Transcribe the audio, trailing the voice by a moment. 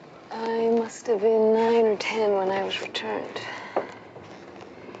must have been 9 or 10 when I was returned.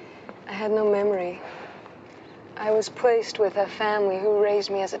 I had no memory. I was placed with a family who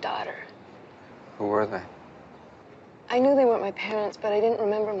raised me as a daughter. Who were they? I knew they weren't my parents, but I didn't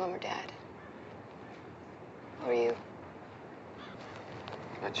remember Mom or Dad. Or you.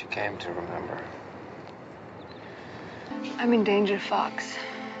 But you came to remember. I'm in danger, Fox.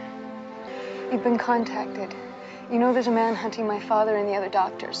 You've been contacted. You know there's a man hunting my father and the other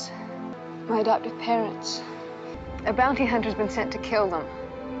doctors. My adoptive parents. A bounty hunter's been sent to kill them.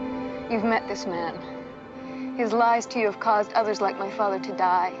 You've met this man. His lies to you have caused others like my father to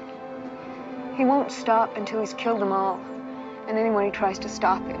die. He won't stop until he's killed them all. And anyone who tries to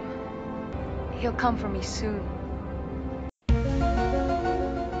stop him. He'll come for me soon.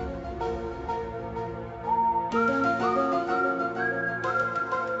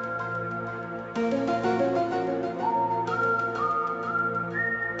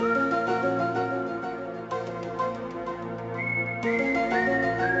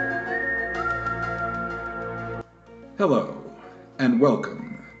 Hello, and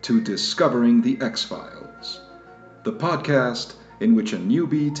welcome to Discovering the X-Files, the podcast in which a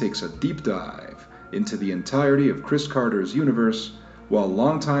newbie takes a deep dive into the entirety of Chris Carter's universe while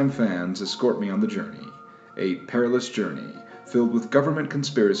longtime fans escort me on the journey, a perilous journey filled with government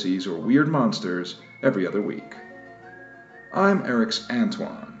conspiracies or weird monsters every other week. I'm Eric's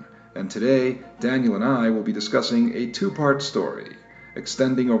Antoine, and today Daniel and I will be discussing a two-part story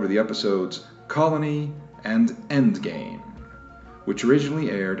extending over the episodes Colony and Endgame, which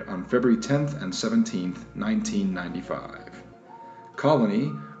originally aired on February 10th and 17th, 1995.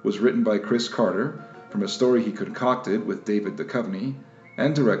 Colony was written by Chris Carter from a story he concocted with David Duchovny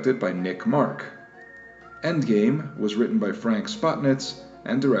and directed by Nick Mark. Endgame was written by Frank Spotnitz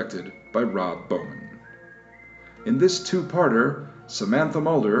and directed by Rob Bowman. In this two-parter, Samantha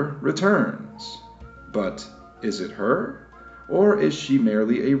Mulder returns. But is it her? Or is she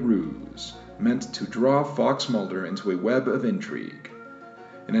merely a ruse meant to draw Fox Mulder into a web of intrigue?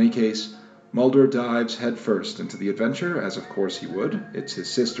 In any case, Mulder dives headfirst into the adventure, as of course he would. It's his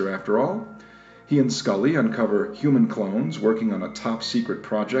sister after all. He and Scully uncover human clones working on a top-secret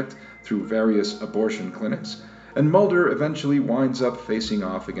project through various abortion clinics, and Mulder eventually winds up facing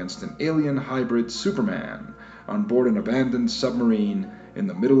off against an alien hybrid Superman on board an abandoned submarine in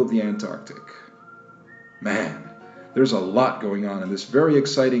the middle of the Antarctic. Man, there's a lot going on in this very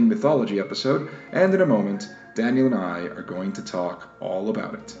exciting mythology episode, and in a moment, Daniel and I are going to talk all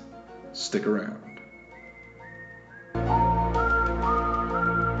about it. Stick around.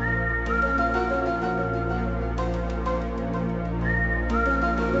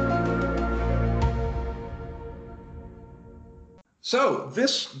 So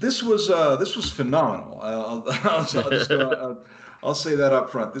this was phenomenal. I'll say that up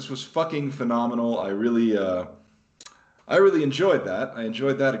front. This was fucking phenomenal. I really enjoyed that. I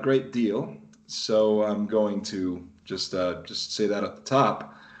enjoyed that a great deal. So I'm going to just say that at the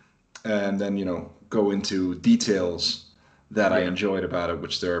top, and then go into details that I enjoyed about it,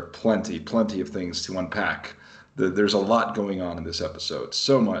 which there are plenty of things to unpack. There's a lot going on in this episode.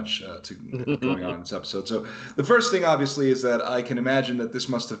 So much going on in this episode. So the first thing, obviously, is that I can imagine that this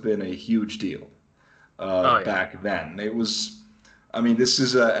must have been a huge deal back then. It was. I mean, this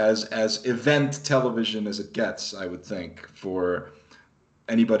is as event television as it gets, I would think, for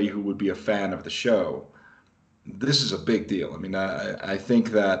anybody who would be a fan of the show. This is a big deal. I mean, I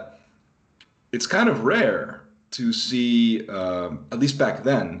think that it's kind of rare to see, at least back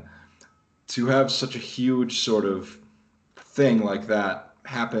then, to have such a huge sort of thing like that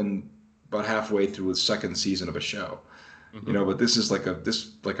happen about halfway through the second season of a show. Mm-hmm. But this is like a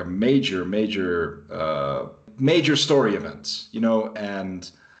major story events,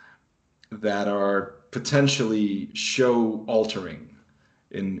 and that are potentially show altering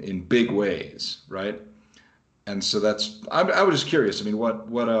in big ways, right? And so I was just curious. I mean, why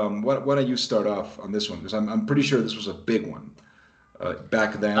don't you start off on this one? Because I'm pretty sure this was a big one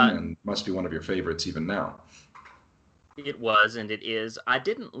back then, and must be one of your favorites even now. It was, and it is. I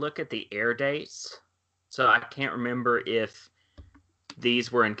didn't look at the air dates, so I can't remember if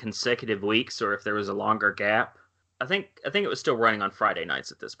these were in consecutive weeks or if there was a longer gap. I think it was still running on Friday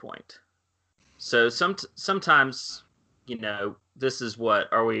nights at this point. So sometimes, this is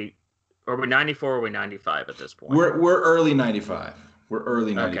what are we 94 or are we 95 at this point? We're early 95. We're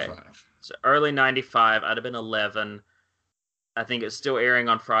early 95. Okay. So early 95, I'd have been 11. I think it's still airing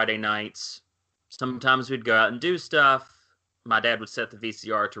on Friday nights. Sometimes we'd go out and do stuff. My dad would set the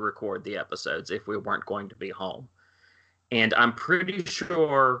VCR to record the episodes if we weren't going to be home. And I'm pretty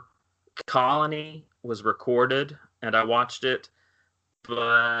sure Colony was recorded, and I watched it.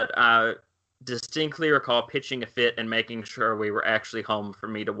 But distinctly recall pitching a fit and making sure we were actually home for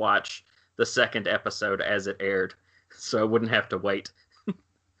me to watch the second episode as it aired, so I wouldn't have to wait.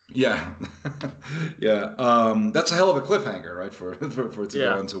 Yeah, yeah. That's a hell of a cliffhanger, right? For it to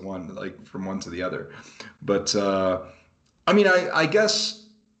Yeah, go into one, like from one to the other. But I mean, I guess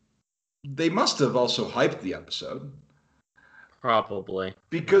they must have also hyped the episode probably.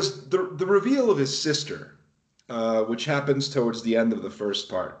 because the reveal of his sister, which happens towards the end of the first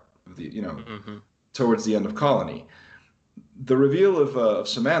part of the, Hmm. towards the end of Colony, the reveal of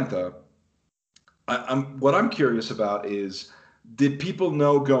Samantha. What I'm curious about is, did people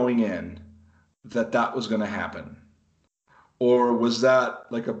know going in that that was going to happen, or was that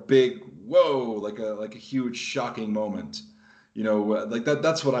like a big whoa, like a huge shocking moment? Like that.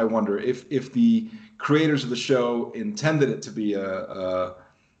 That's what I wonder. If the creators of the show intended it to be a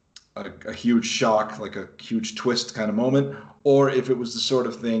huge shock, like a huge twist kind of moment, or if it was the sort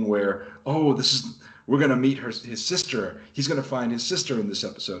of thing where, oh, we're gonna meet his sister. He's gonna find his sister in this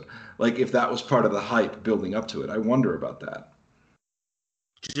episode. Like if that was part of the hype building up to it. I wonder about that.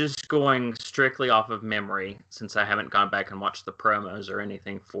 Just going strictly off of memory, since I haven't gone back and watched the promos or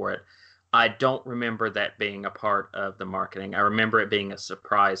anything for it, I don't remember that being a part of the marketing. I remember it being a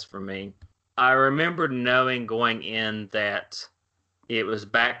surprise for me. I remember knowing going in that it was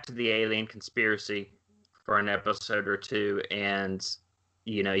back to the alien conspiracy for an episode or two, and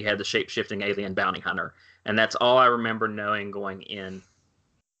you had the shape-shifting alien bounty hunter, and that's all I remember knowing going in.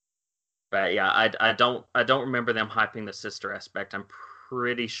 But yeah, I don't remember them hyping the sister aspect. I'm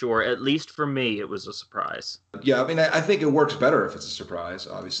pretty sure, at least for me, it was a surprise. Yeah, I mean, I think it works better if it's a surprise.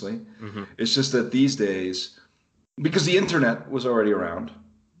 Obviously, Hmm. it's just that these days, because the internet was already around.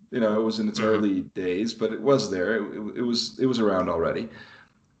 It was in its Hmm. early days, but it was there. It was around already,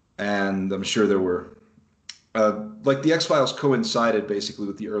 and I'm sure there were like the X Files coincided basically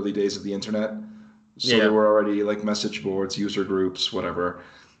with the early days of the internet. So Yeah. there were already like message boards, user groups, whatever,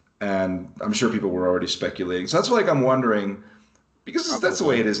 and I'm sure people were already speculating. So that's like I'm wondering because that's the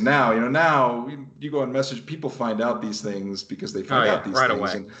way Probably. it is now. Now you go and message, people find out these things because they Oh find out yeah, these right things,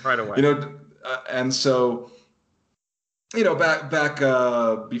 away, and right away. you know, and so back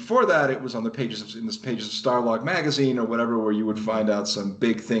before that, it was on the pages of Starlog magazine or whatever, where you would find out some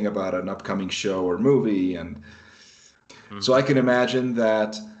big thing about an upcoming show or movie, and so I Hmm. can imagine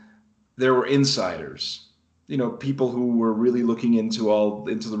that there were insiders, people who were really looking into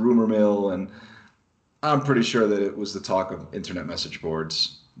the rumor mill, and I'm pretty sure that it was the talk of internet message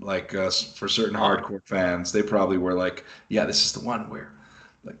boards. Like for certain Oh. hardcore fans, they probably were like, "Yeah, this is the one where,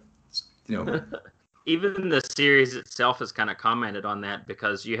 like, you know, Even the series itself has kind of commented on that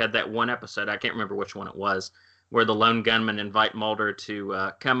because you had that one episode, I can't remember which one it was, where the lone gunmen invite Mulder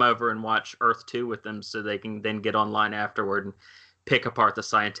to come over and watch Earth 2 with them so they can then get online afterward and pick apart the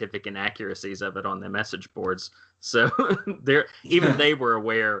scientific inaccuracies of it on the message boards. So even they were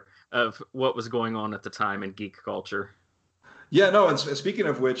aware of what was going on at the time in geek culture. Yeah, no. And speaking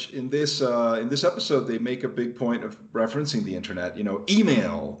of which, in this episode, they make a big point of referencing the internet.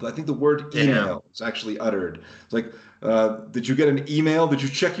 Email. I think the word Yeah. email is actually uttered. It's like, did you get an email? Did you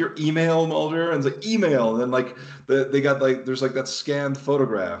check your email, Mulder? And it's like email. And then like they got like there's like that scanned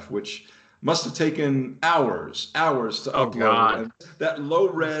photograph which must have taken hours to Oh upload, God. and that low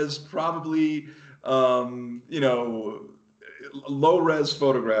res probably um, you know low res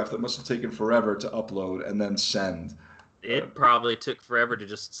photograph that must have taken forever to upload and then send. Uh, It probably took forever to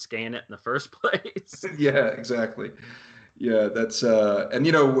just scan it in the first place. Yeah, exactly. Yeah, that's and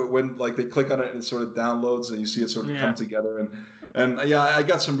when like they click on it and it sort of downloads and you see it sort of come Yeah. together, and yeah, I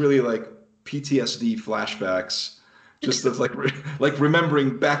got some really like PTSD flashbacks just of like like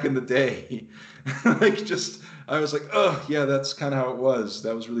remembering back in the day. Like just I was like, "Oh, yeah, that's kind of how it was.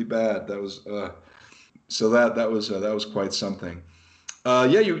 That was really bad. That was so that was quite something." Yeah,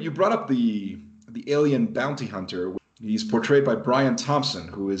 you brought up the alien bounty hunter. He's portrayed by Brian Thompson,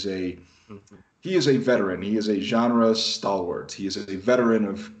 who is a Mhm. he is a veteran. He is a genre stalwart. He is a veteran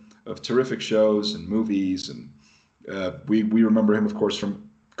of terrific shows and movies, and we remember him, of course, from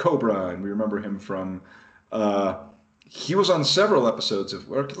Cobra, and we remember him from. He was on several episodes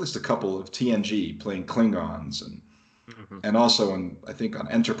of, or at least a couple of TNG, playing Klingons, Mhm. and also on I think on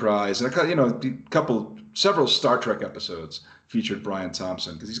Enterprise, and several Star Trek episodes featured Brian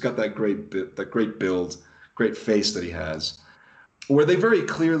Thompson because he's got that great build, great face that he has, where they very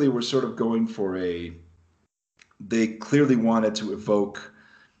clearly were sort of going for they clearly wanted to evoke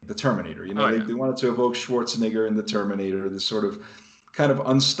the Terminator. Oh They, yeah. they wanted to evoke Schwarzenegger in the Terminator, this sort of kind of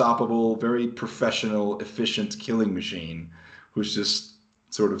unstoppable, very professional, efficient killing machine who's just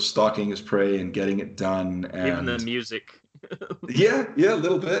sort of stalking his prey and getting it done. Even the And music. Yeah, a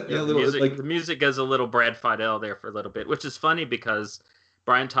little bit. Yeah, a little like the music goes a little Brad Fidel there for a little bit, which is funny because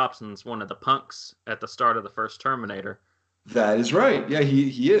Brian Thompson's one of the punks at the start of the first Terminator. that is right. Yeah,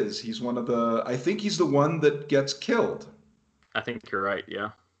 he is. He's one of the. I think he's the one that gets killed. I think you're right. Yeah.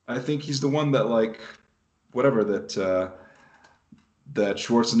 I think he's the one that like whatever that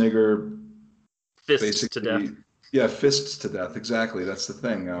Schwarzenegger Fists to basically, death. yeah, fists to death. Exactly. That's the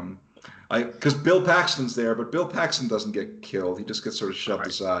thing. Because Bill Paxton's there, but Bill Paxton doesn't get killed. He just gets sort of shoved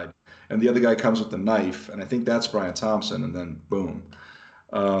aside, and the other guy comes with the knife, and I think that's Brian Thompson, and then boom,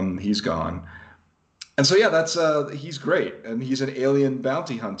 he's gone. And so yeah, that's he's great, and he's an alien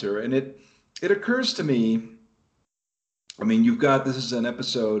bounty hunter, and it occurs to me. I mean, this is an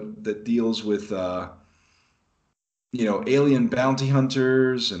episode that deals with alien bounty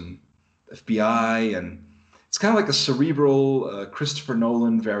hunters and FBI, and it's kind of like a cerebral Christopher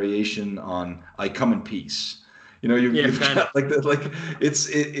Nolan variation on I Come in Peace. You've got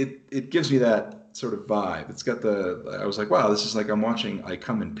it gives me that sort of vibe. It's got I was like, wow, this is like I'm watching I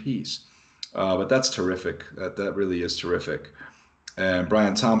Come in Peace. But that's terrific. That really is terrific. And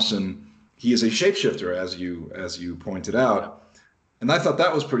Brian Thompson, he is a shapeshifter, as you pointed out. And I thought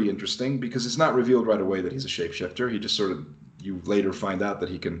that was pretty interesting because it's not revealed right away that he's a shapeshifter. He just sort of, you later find out that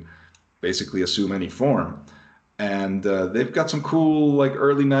he can basically assume any form. And they've got some cool, like,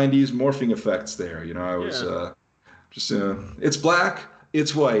 early 90s morphing effects there. I was it's black,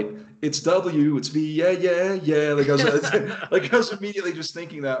 it's white, it's W, it's V, yeah. Like I was immediately just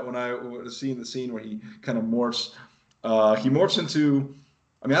thinking that when I was seeing the scene where he kind of morphs. He morphs into,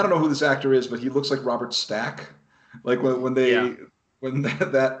 I mean, I don't know who this actor is, but he looks like Robert Stack. Like when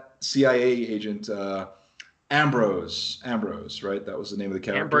that CIA agent, Ambrose, right? That was the name of the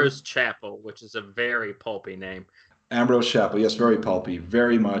character. Ambrose Chapel, which is a very pulpy name. Ambrose Chapel, yes, very pulpy,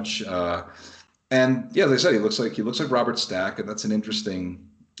 very much. And yeah, as I said, he looks like Robert Stack, and that's an interesting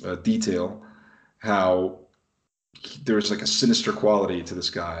detail. How there's like a sinister quality to this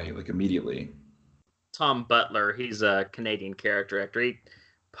guy, like immediately. Tom Butler, he's a Canadian character actor. He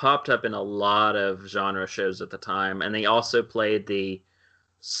popped up in a lot of genre shows at the time, and he also played the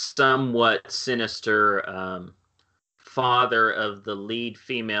somewhat sinister father of the lead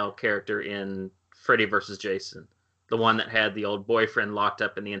female character in Freddy vs. Jason, the one that had the old boyfriend locked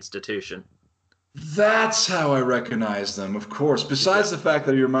up in the institution. That's how I recognize them, of course. Besides the fact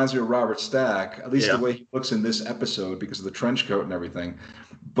that he reminds me of Robert Stack, at least the way he looks in this episode because of the trench coat and everything.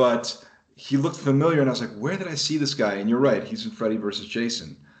 But he looked familiar, and I was like, where did I see this guy? And you're right, he's in Freddy vs.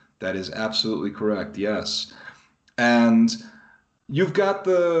 Jason. That is absolutely correct, yes. And you've got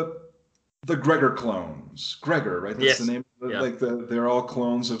the Gregor clones. Gregor, right? That's the name. They're all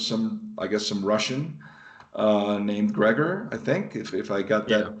clones of some Russian named Gregor, I think, if I got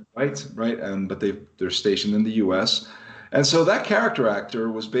that right. And but they're stationed in the U.S. And so that character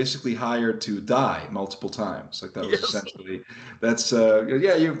actor was basically hired to die multiple times. Like that was essentially, that's,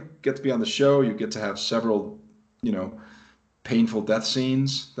 you get to be on the show. You get to have several, painful death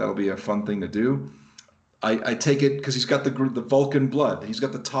scenes. That'll be a fun thing to do. I take it because he's got the Vulcan blood. He's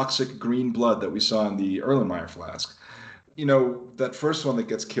got the toxic green blood that we saw in the Erlenmeyer flask. That first one that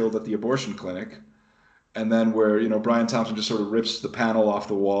gets killed at the abortion clinic. And then where, Brian Thompson just sort of rips the panel off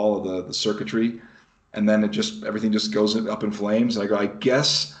the wall of the circuitry. And then everything just goes up in flames. And I go, I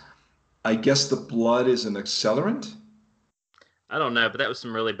guess the blood is an accelerant. I don't know, but that was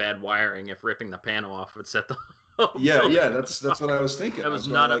some really bad wiring. If ripping the panel off would set the that's what I was thinking. That was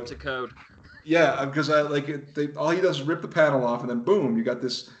not up to code. Yeah, because all he does is rip the panel off, and then boom, you got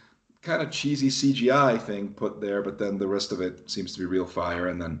this kind of cheesy CGI thing put there. But then the rest of it seems to be real fire,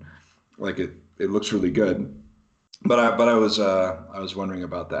 and then it looks really good. But I was wondering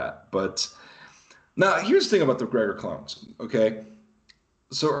about that. But now, here's the thing about the Gregor clones, okay?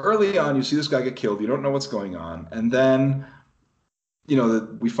 So early on, you see this guy get killed. You don't know what's going on. And then,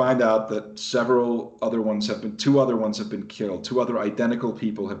 we find out that two other ones have been killed. Two other identical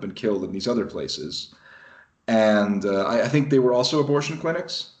people have been killed in these other places. And I think they were also abortion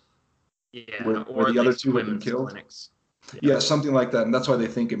clinics. Yeah, where the other two have been killed. Clinics. Yeah, something like that. And that's why they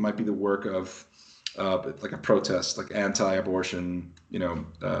think it might be the work of like a protest, like anti-abortion,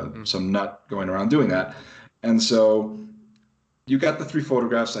 some nut going around doing that. And so you got the three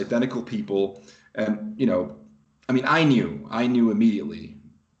photographs, identical people. And, I knew immediately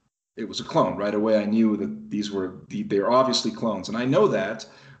it was a clone. Right away, I knew that they're obviously clones. And I know that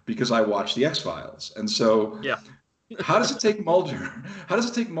because I watched the X-Files. And so how does it take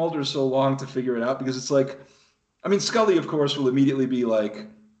Mulder so long to figure it out? Because it's like, Scully, of course, will immediately be like,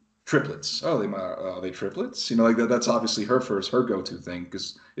 triplets. Oh, are they triplets? That's obviously her go-to thing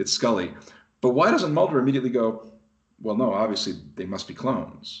because it's Scully. But why doesn't Mulder immediately go, Well, no, obviously they must be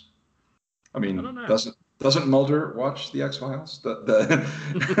clones. I I don't mean, know. doesn't Mulder watch the X-Files?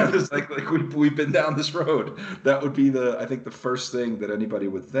 It's like we've been down this road. That would be I think the first thing that anybody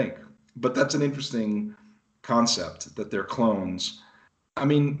would think. But that's an interesting concept that they're clones. I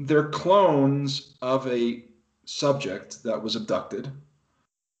mean, they're clones of a subject that was abducted.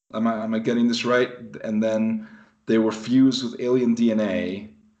 Am I getting this right? And then they were fused with alien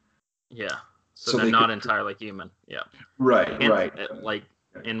DNA, Yeah. So so they're they not could. entirely human. Yeah. Right, And right.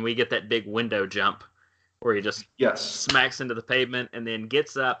 and we get that big window jump where he just Yes. smacks into the pavement and then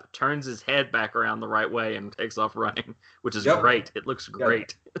gets up, turns his head back around the right way, and takes off running, which is Yep. great. It looks Yeah.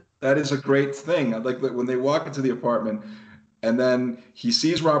 great. That is a great thing. Like when they walk into the apartment, and then he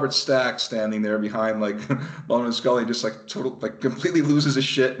sees Robert Stack standing there behind like Mulder and Scully, just like completely loses his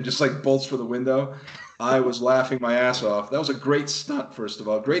shit and just like bolts for the window. I was laughing my ass off. That was a great stunt, first of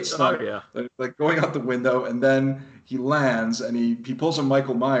all. Great stunt. Oh yeah. Like going out the window, and then he lands and he pulls a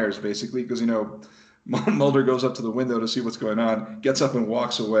Michael Myers basically because Mulder goes up to the window to see what's going on, gets up and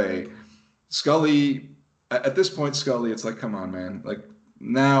walks away. Scully, at this point, Scully, it's like, come on, man. Like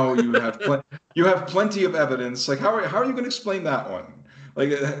now you have plenty of evidence. Like how are you going to explain that one?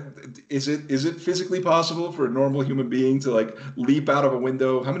 Like, is it physically possible for a normal human being to like leap out of a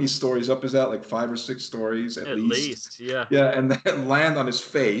window? How many stories up is that? Like 5 or 6 stories at least. Yeah. Yeah, and then land on his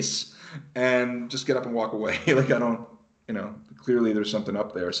face and just get up and walk away. Like I don't, clearly there's something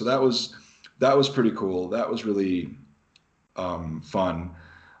up there. So that was pretty cool. That was really fun.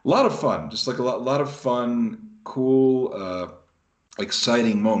 A lot of fun. Just like a lot of fun, cool,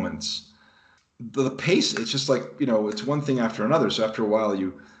 exciting moments. The pace, it's just like, it's one thing after another. So after a while,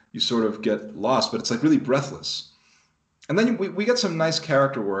 you sort of get lost, but it's like really breathless. And then we get some nice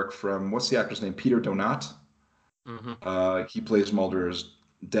character work from, what's the actor's name? Peter Donat. Mm-hmm. He plays Mulder's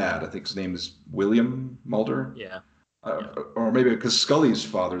dad. I think his name is William Mulder. Yeah. Or maybe because Scully's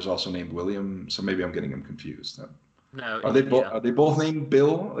father is also named William, so maybe I'm getting him confused. No. Are they both named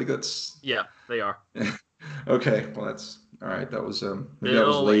Bill? Like that's. Yeah, they are. Okay, well that's all right. That was maybe I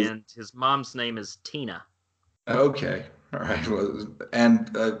was Bill, late. and his mom's name is Tina. Okay, all right. Well,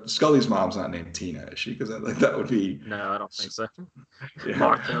 and Scully's mom's not named Tina, is she? Because that would be. No, I don't think so. Yeah.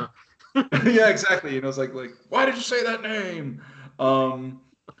 Martha. Yeah, exactly. It's like why did you say that name?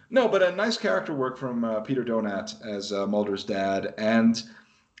 No, but a nice character work from Peter Donat as Mulder's dad, and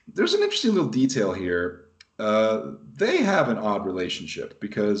there's an interesting little detail here. They have an odd relationship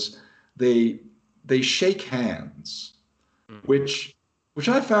because they shake hands, which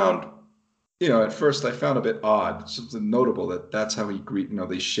I found, at first I found a bit odd. Something notable that's how he greet.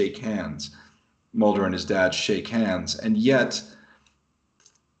 They shake hands. Mulder and his dad shake hands, and yet,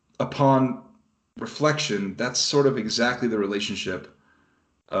 upon reflection, that's sort of exactly the relationship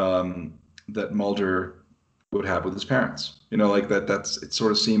that Mulder would have with his parents. Like that. It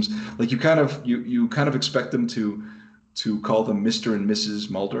sort of seems like you kind of expect them to call them Mr. and Mrs.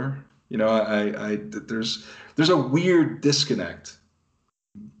 Mulder. There's a weird disconnect.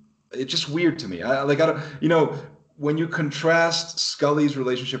 It's just weird to me. I don't. When you contrast Scully's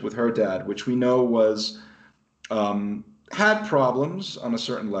relationship with her dad, which we know was had problems on a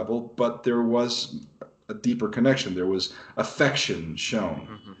certain level, but there was a deeper connection. There was affection shown.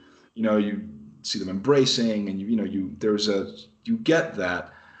 Mm-hmm. You see them embracing, and you get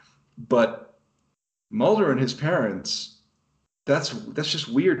that. But Mulder and his parents, that's just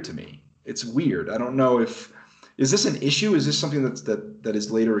weird to me. It's weird. I don't know is this an issue? Is this something that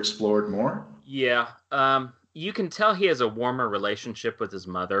is later explored more? Yeah. You can tell he has a warmer relationship with his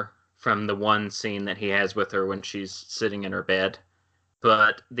mother from the one scene that he has with her when she's sitting in her bed.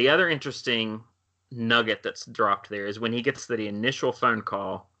 But the other interesting nugget that's dropped there is when he gets the initial phone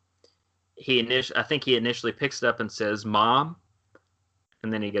call, I think he initially picks it up and says, "Mom,"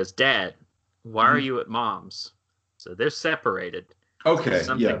 and then he goes, "Dad, why are you at Mom's?" So they're separated. Okay,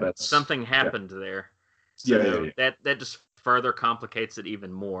 So something happened there. So yeah. that just further complicates it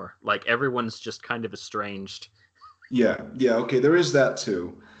even more. Like everyone's just kind of estranged. Yeah, okay, there is that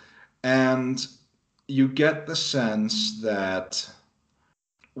too. And you get the sense that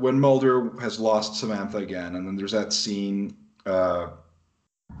when Mulder has lost Samantha again, and then there's that scene,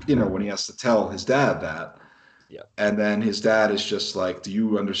 when he has to tell his dad that, and then his dad is just like, do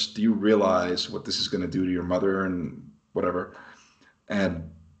you realize what this is going to do to your mother and whatever? And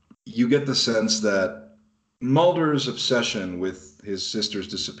you get the sense that Mulder's obsession with his sister's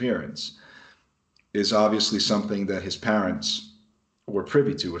disappearance is obviously something that his parents were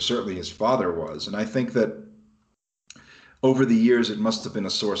privy to, or certainly his father was. And I think that over the years, it must have been a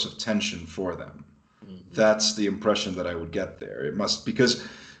source of tension for them. Mm-hmm. That's the impression that I would get there. It must, because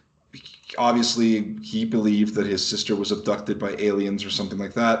obviously he believed that his sister was abducted by aliens or something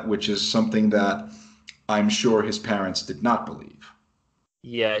like that, which is something that I'm sure his parents did not believe.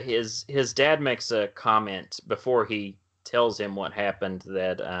 Yeah, his dad makes a comment before he tells him what happened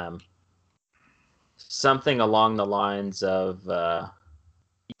that something along the lines of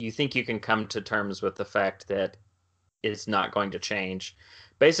you think you can come to terms with the fact that it's not going to change,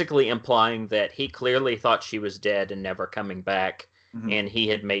 basically implying that he clearly thought she was dead and never coming back, and he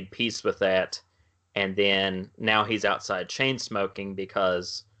had made peace with that, and then now he's outside chain smoking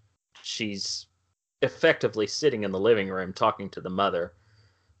because she's effectively sitting in the living room talking to the mother.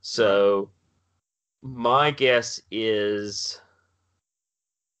 So my guess is,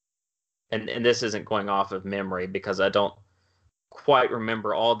 and this isn't going off of memory because I don't quite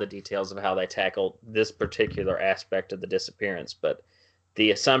remember all the details of how they tackled this particular aspect of the disappearance, but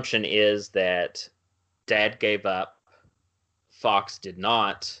the assumption is that Dad gave up, Fox did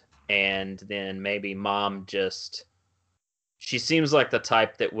not, and then maybe Mom she seems like the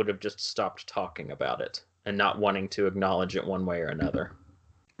type that would have just stopped talking about it and not wanting to acknowledge it one way or another.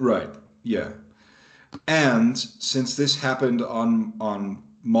 Right. Yeah. And since this happened on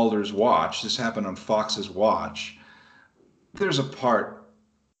Mulder's watch, this happened on Fox's watch, there's a part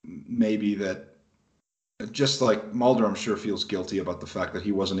maybe that just like Mulder, I'm sure feels guilty about the fact that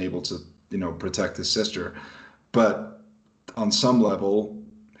he wasn't able to, protect his sister. But on some level,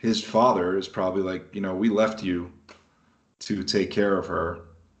 his father is probably like, we left you to take care of her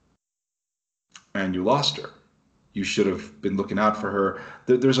and you lost her. You should have been looking out for her.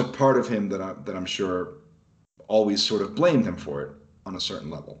 There's a part of him that I'm sure always sort of blamed him for it on a certain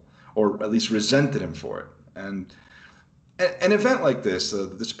level, or at least resented him for it. And an event like this, the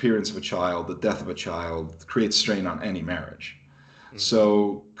disappearance of a child, the death of a child, creates strain on any marriage. Mm-hmm.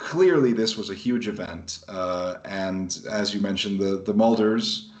 So clearly this was a huge event. And as you mentioned, the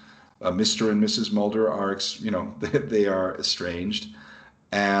Mulders, Mr. and Mrs. Mulder are, they are estranged.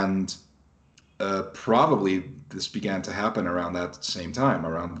 And probably this began to happen around that same time,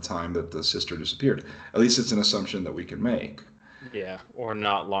 around the time that the sister disappeared. At least it's an assumption that we can make. Yeah, or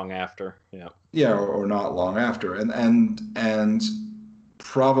not long after. Yeah. Yeah, or not long after, and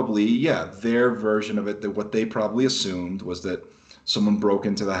probably, yeah, their version of it, that what they probably assumed was that someone broke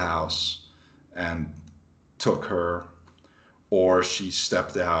into the house and took her, or she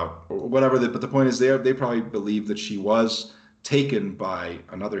stepped out, or whatever. But the point is, they probably believed that she was taken by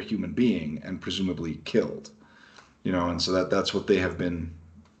another human being and presumably killed. And so that's what they have been.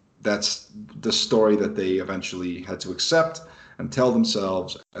 That's the story that they eventually had to accept and tell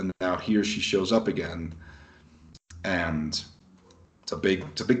themselves, and now here she shows up again, and it's a big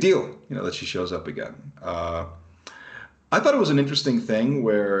deal, that she shows up again. I thought it was an interesting thing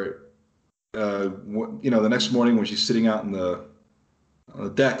where, the next morning when she's sitting out on the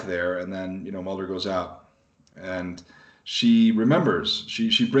deck there, and then Mulder goes out, and she remembers,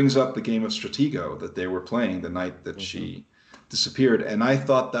 she brings up the game of Stratego that they were playing the night that she disappeared, and I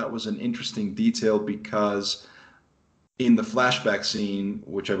thought that was an interesting detail because in the flashback scene,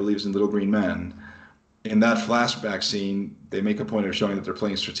 which I believe is in Little Green Men, in that flashback scene, they make a point of showing that they're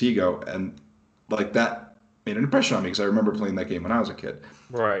playing Stratego, and like that made an impression on me because I remember playing that game when I was a kid.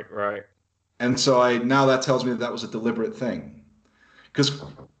 Right. And so now that tells me that was a deliberate thing. Because,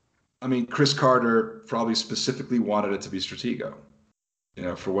 Chris Carter probably specifically wanted it to be Stratego,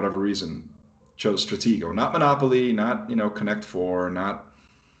 for whatever reason, chose Stratego, not Monopoly, not, Connect Four, not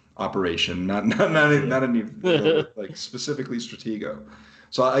Operation, not any like specifically Stratego.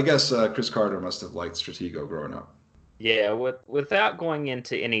 So I guess Chris Carter must have liked Stratego growing up. Yeah, without going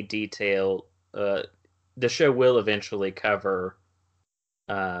into any detail, the show will eventually cover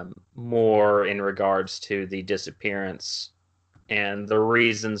more in regards to the disappearance and the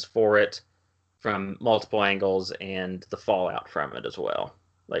reasons for it from multiple angles and the fallout from it as well.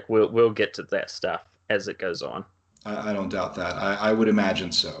 Like we'll get to that stuff as it goes on. I don't doubt that. I would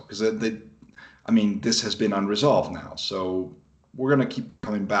imagine so, because this has been unresolved now, so we're going to keep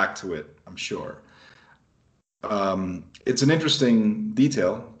coming back to it, I'm sure. It's an interesting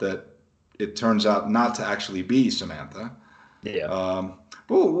detail that it turns out not to actually be Samantha. Yeah.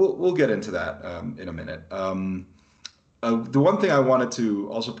 We'll get into that in a minute. The one thing I wanted to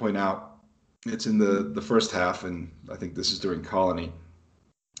also point out, it's in the first half, and I think this is during Colony.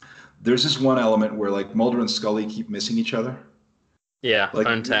 There's this one element where like Mulder and Scully keep missing each other. Yeah, like,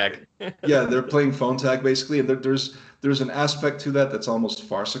 phone tag. Yeah, they're playing phone tag basically, and there's an aspect to that that's almost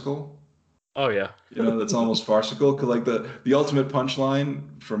farcical. Oh yeah. That's almost farcical, because like the ultimate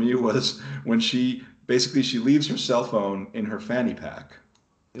punchline for me was when she leaves her cell phone in her fanny pack.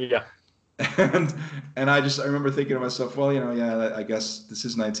 Yeah. And I remember thinking to myself, well, yeah, I guess this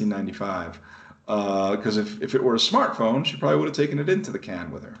is 1995. Because if it were a smartphone, she probably would have taken it into the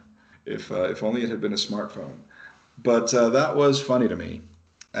can with her. If only it had been a smartphone. But that was funny to me.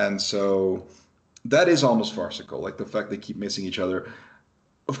 And so that is almost farcical, like the fact they keep missing each other.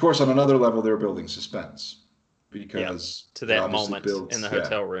 Of course, on another level, they're building suspense because to it that obviously moment builds, in the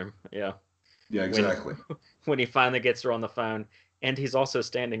hotel room. Yeah. Yeah, exactly. When he finally gets her on the phone, and he's also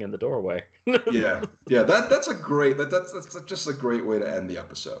standing in the doorway. Yeah. That's a great that's just a great way to end the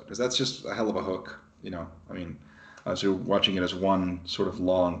episode, because that's just a hell of a hook. I mean, as you're watching it as one sort of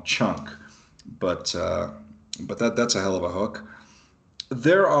long chunk, but that's a hell of a hook.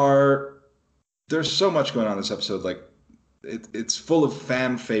 There's so much going on in this episode. Like it's full of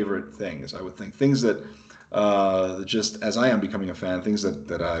fan favorite things. I would think things that just as I am becoming a fan, things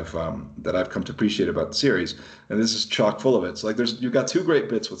that I've come to appreciate about the series, and this is chock full of it. So like you've got two great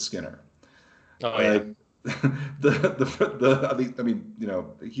bits with Skinner. Oh yeah. I mean,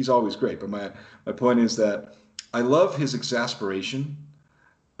 he's always great, but my point is that I love his exasperation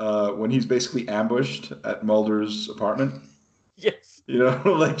when he's basically ambushed at Mulder's apartment. Yes.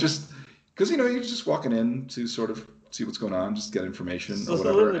 Like just because he's just walking in to sort of see what's going on, just get information or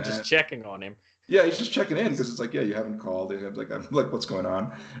whatever. Literally just checking on him. Yeah, he's just checking in because it's like, yeah, you haven't called. I'm like, what's going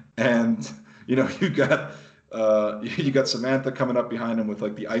on? And you got Samantha coming up behind him with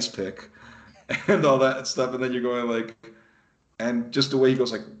like the ice pick and all that stuff, and then you're going like, and just the way he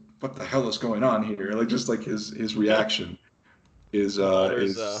goes like, what the hell is going on here? Like just like his reaction is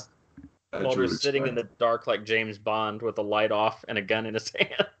Mulder's sitting in the dark like James Bond with a light off and a gun in his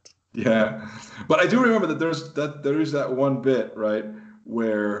hand. Yeah, but I do remember that there is that one bit, right,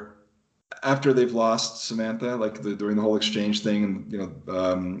 where after they've lost Samantha, like during the whole exchange thing,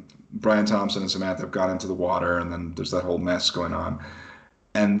 and Brian Thompson and Samantha have gone into the water, and then there's that whole mess going on,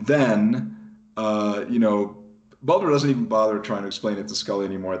 and then Mulder doesn't even bother trying to explain it to Scully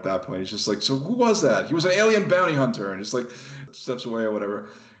anymore at that point. He's just like, so who was that? He was an alien bounty hunter, and just like steps away or whatever.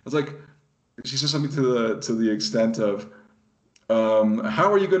 It's like she says something to the extent of,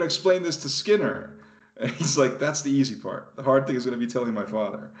 how are you going to explain this to Skinner? And he's like, that's the easy part. The hard thing is going to be telling my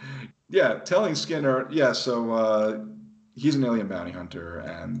father. Yeah, telling Skinner, yeah, so he's an alien bounty hunter,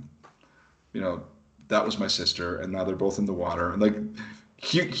 and, that was my sister, and now they're both in the water. And, like,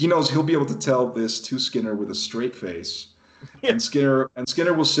 he knows he'll be able to tell this to Skinner with a straight face. Yeah. And Skinner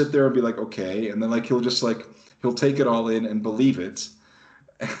will sit there and be like, okay. And then, like, he'll take it all in and believe it.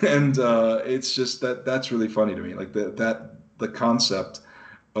 And it's just that's really funny to me. Like, the concept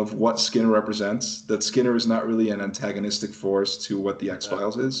of what Skinner represents, that Skinner is not really an antagonistic force to what the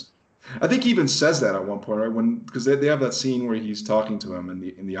X-Files is. I think he even says that at one point, right? Because they have that scene where he's talking to him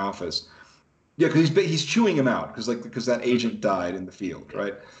in the office. Yeah, because he's chewing him out because that agent died in the field,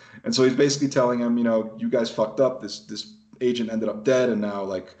 right? And so he's basically telling him, you guys fucked up. This agent ended up dead, and now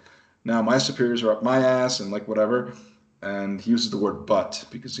my superiors are up my ass, and like whatever. And he uses the word "but"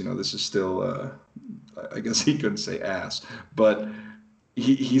 because this is still, I guess he couldn't say ass, but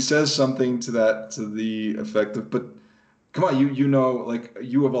he says something to the effect of, but come on, like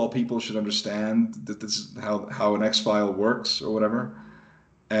you of all people should understand that this is how an X-File works or whatever.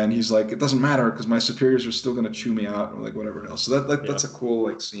 And he's like, it doesn't matter because my superiors are still going to chew me out or like whatever else. So that's a cool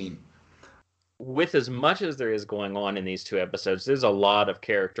like scene. With as much as there is going on in these two episodes, there's a lot of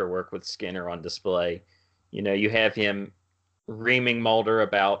character work with Skinner on display. You have him reaming Mulder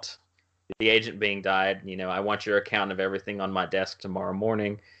about the agent being died. I want your account of everything on my desk tomorrow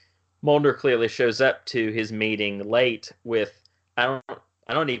morning. Mulder clearly shows up to his meeting late with, I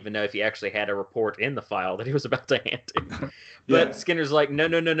don't even know if he actually had a report in the file that he was about to hand him. But yeah. Skinner's like, no,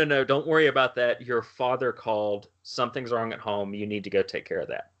 don't worry about that. Your father called. Something's wrong at home. You need to go take care of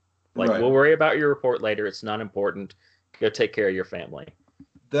that. Like, right. We'll worry about your report later. It's not important. Go take care of your family.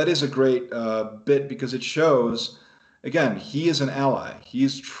 That is a great bit because it shows, again, he is an ally. He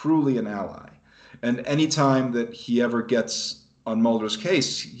is truly an ally. And anytime that he ever gets on Mulder's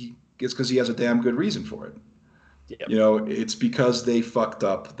case, it's because he has a damn good reason for it. Yep. It's because they fucked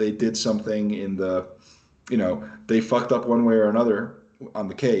up. They did something they fucked up one way or another on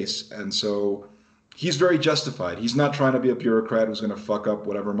the case. And so he's very justified. He's not trying to be a bureaucrat who's going to fuck up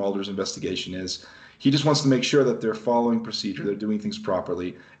whatever Mulder's investigation is. He just wants to make sure that they're following procedure, they're doing things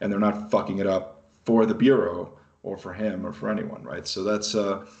properly, and they're not fucking it up for the Bureau or for him or for anyone, right? So that's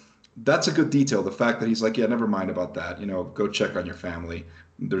a good detail. The fact that he's like, yeah, never mind about that. Go check on your family.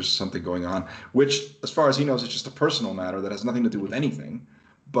 There's something going on, which, as far as he knows, is just a personal matter that has nothing to do with anything.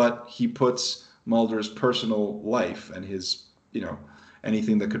 But he puts Mulder's personal life and his,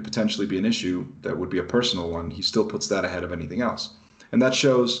 anything that could potentially be an issue that would be a personal one, he still puts that ahead of anything else. And that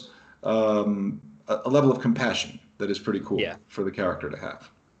shows a level of compassion that is pretty cool Yeah. for the character to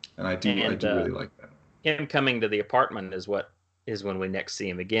have, and I do really like that. Him coming to the apartment is when we next see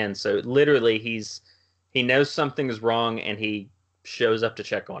him again. So literally, he knows something's wrong, and he shows up to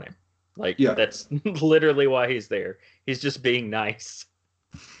check on him. Like, that's literally why he's there. He's just being nice.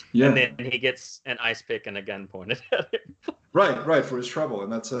 Yeah. And then he gets an ice pick and a gun pointed at him. Right, for his trouble.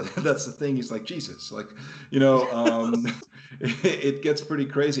 And that's the thing. He's like, Jesus, like, it gets pretty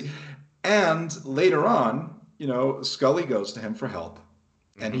crazy. And later on, Scully goes to him for help,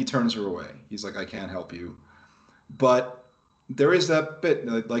 and he turns her away. He's like, I can't help you. But there is that bit,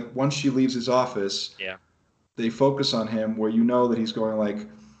 like, once she leaves his office, they focus on him where that he's going like,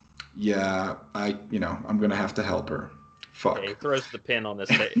 yeah, I'm going to have to help her. Fuck. Yeah, he throws the pen on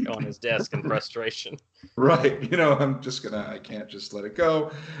his desk in frustration. Right. I can't just let it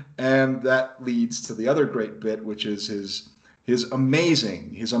go. And that leads to the other great bit, which is his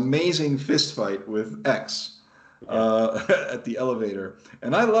amazing fist fight with X at the elevator.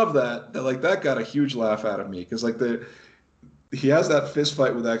 And I love that. That got a huge laugh out of me because he has that fist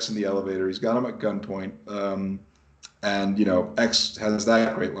fight with X in the elevator. He's got him at gunpoint. And, X has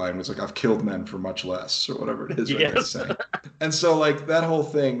that great line, which is like, I've killed men for much less, or whatever it is. Right, yes. And so, that whole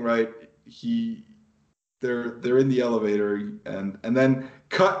thing, right, they're in the elevator, and then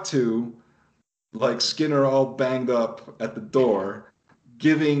cut to, Skinner all banged up at the door,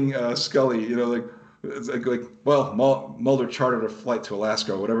 giving Scully, it's like, well, Mulder chartered a flight to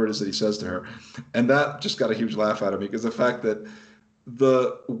Alaska, or whatever it is that he says to her. And that just got a huge laugh out of me, because the fact that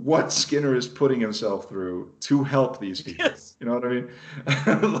what Skinner is putting himself through to help these people. Yes. You know what I mean?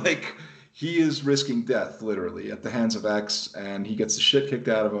 He is risking death literally at the hands of X, and he gets the shit kicked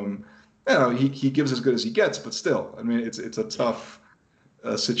out of him. He gives as good as he gets, but still, I mean, it's a tough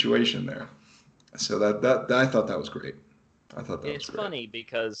situation there. So that I thought that was great. It's funny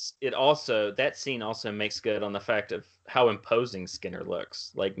because that scene also makes good on the fact of how imposing Skinner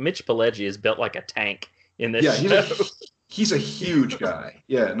looks. Like, Mitch Pileggi is built like a tank in this show. He's a huge guy.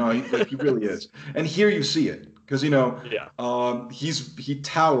 Yeah, no, he really is. And here you see it because he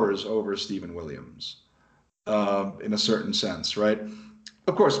towers over Stephen Williams in a certain sense, right?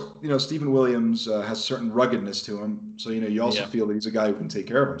 Of course, Stephen Williams has a certain ruggedness to him, so you also feel that he's a guy who can take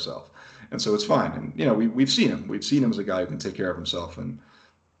care of himself, and so it's fine. And we've seen him. We've seen him as a guy who can take care of himself. And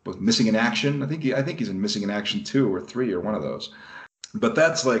with Missing in Action, I think he's in Missing in Action 2 or 3 or one of those. But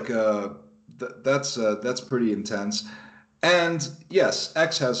that's that's pretty intense. And yes,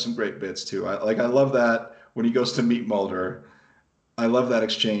 X has some great bits too. I love that when he goes to meet Mulder. I love that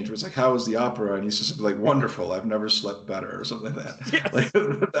exchange where it's like, "How was the opera?" And he's just like, "Wonderful. I've never slept better," or something like that. Yes.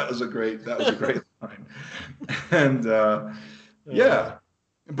 That was a great line. And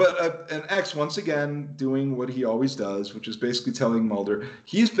but and X once again doing what he always does, which is basically telling Mulder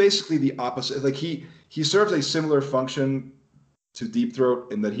he's basically the opposite. Like he serves a similar function to Deep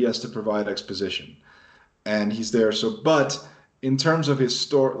Throat in that he has to provide exposition. And he's there. But in terms of his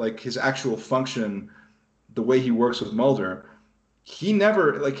story, his actual function, the way he works with Mulder, he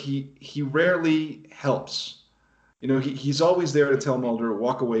never, he rarely helps. He's always there to tell Mulder,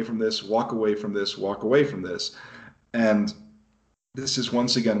 walk away from this, walk away from this, walk away from this. And this is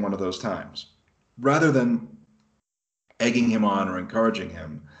once again one of those times. Rather than egging him on or encouraging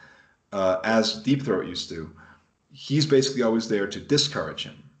him, as Deep Throat used to, he's basically always there to discourage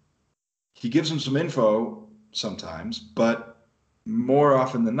him. He gives him some info sometimes, but more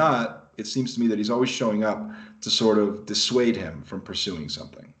often than not, it seems to me that he's always showing up to sort of dissuade him from pursuing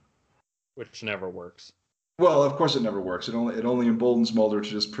something. Which never works. Well, of course it never works. It only emboldens Mulder to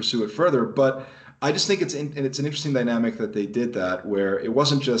just pursue it further. But I just think it's an interesting dynamic that they did that, where it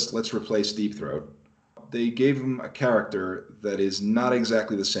wasn't just let's replace Deep Throat. They gave him a character that is not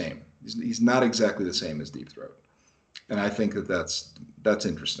exactly the same. He's not exactly the same as Deep Throat. And I think that's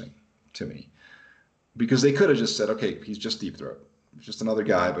interesting to me, because they could have just said, okay, he's just Deep Throat. He's just another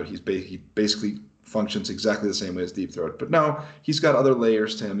guy, but he basically functions exactly the same way as Deep Throat. But no, he's got other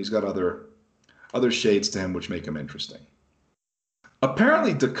layers to him. He's got other shades to him, which make him interesting.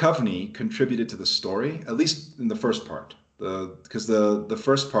 Apparently, Duchovny contributed to the story, at least in the first part, because the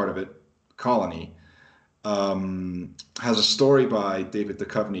first part of it, Colony, has a story by David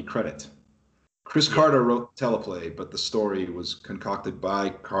Duchovny credit. Chris Carter wrote the teleplay, but the story was concocted by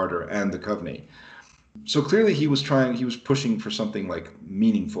Carter and Duchovny. So clearly he was pushing for something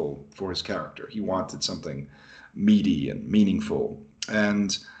meaningful for his character. He wanted something meaty and meaningful.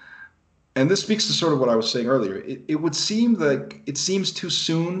 And this speaks to sort of what I was saying earlier. It would seem like it seems too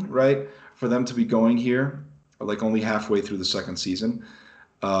soon, right, for them to be going here, only halfway through the second season.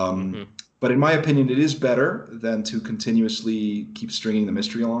 But in my opinion, it is better than to continuously keep stringing the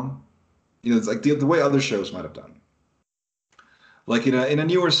mystery along. It's like the way other shows might have done. Like in a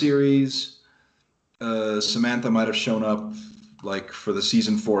newer series, Samantha might have shown up like for the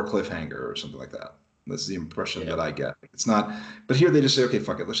season 4 cliffhanger or something like that. That's the impression that I get. It's not, but here they just say, okay,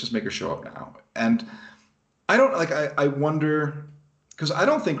 fuck it, let's just make her show up now. And I don't like. I wonder because I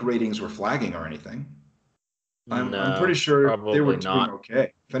don't think ratings were flagging or anything. I'm pretty sure they were doing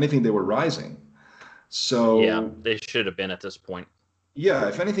okay. If anything, they were rising. So yeah, they should have been at this point. Yeah,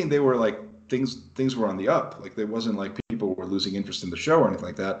 if anything, they were like things were on the up. Like there wasn't like people were losing interest in the show or anything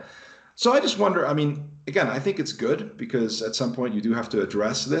like that. So I just wonder. I mean, again, I think it's good because at some point you do have to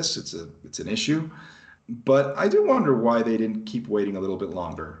address this. It's an issue, but I do wonder why they didn't keep waiting a little bit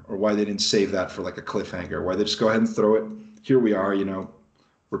longer, or why they didn't save that for like a cliffhanger. Why they just go ahead and throw it. Here we are.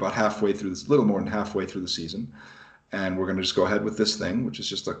 We're about halfway through this, a little more than halfway through the season, and we're going to just go ahead with this thing, which is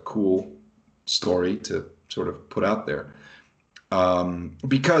just a cool story to sort of put out there.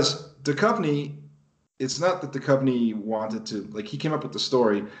 Because Duchovny, it's not that Duchovny wanted to, like, he came up with the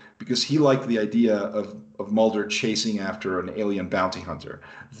story because he liked the idea of Mulder chasing after an alien bounty hunter.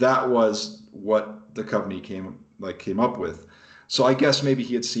 That was what Duchovny came up with. So I guess maybe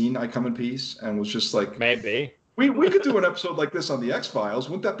he had seen I Come in Peace and was just like, maybe we could do an episode like this on the X-Files.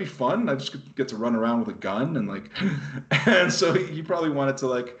 Wouldn't that be fun? I just could get to run around with a gun and so he probably wanted to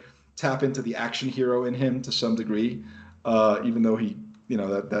like tap into the action hero in him to some degree. Even though he,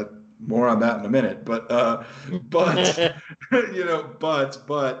 that more on that in a minute, but that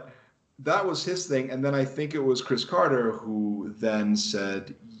was his thing. And then I think it was Chris Carter who then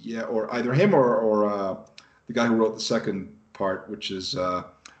said, yeah, or either him or the guy who wrote the second part, which is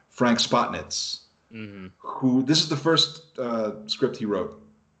Frank Spotnitz, who this is the first script he wrote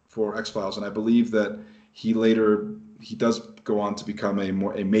for X-Files, and I believe that he does go on to become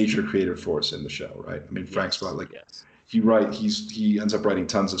a major creative force in the show, right? I mean, Frank Spotnitz, yes. He ends up writing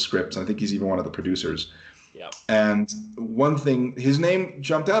tons of scripts. I think he's even one of the producers. Yeah. And one thing, his name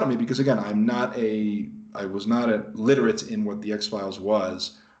jumped out at me because again, I was not literate in what the X-Files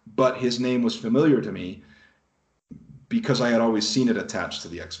was, but his name was familiar to me because I had always seen it attached to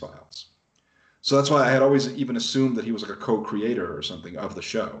the X-Files. So that's why I had always even assumed that he was like a co-creator or something of the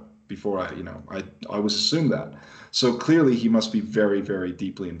show before I always assumed that. So clearly he must be very, very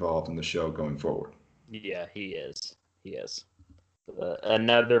deeply involved in the show going forward. Yeah, he is. He is.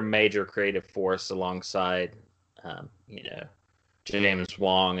 Another major creative force alongside, James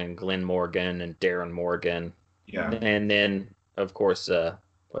Wong and Glenn Morgan and Darren Morgan. Yeah. And then, of course,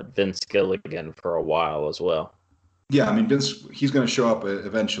 Vince Gilligan for a while as well. Yeah, I mean, Vince, he's going to show up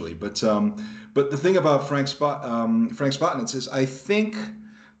eventually. But the thing about Frank Spotnitz is I think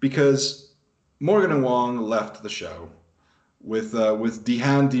because Morgan and Wong left the show with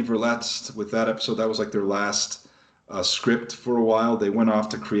Dehan de Verletst, with that episode, that was like their last script for a while. They went off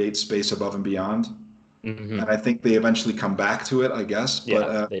to create Space Above and Beyond. Mm-hmm. And I think they eventually come back to it, I guess.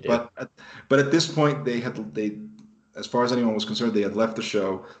 Yeah, they did. But at this point, they as far as anyone was concerned, they had left the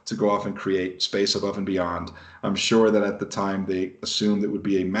show to go off and create Space Above and Beyond. I'm sure that at the time they assumed it would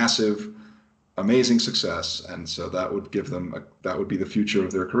be a massive, amazing success, and so that would give them that would be the future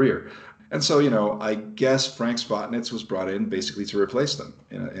of their career. And so, I guess Frank Spotnitz was brought in basically to replace them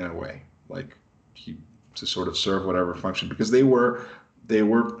in a way, like to sort of serve whatever function, because they were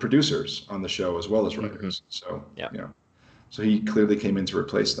producers on the show as well as writers. Mm-hmm. So so he clearly came in to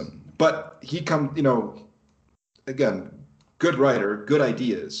replace them. But he again, good writer, good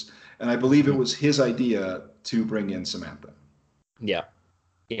ideas, and I believe it was his idea to bring in Samantha. Yeah.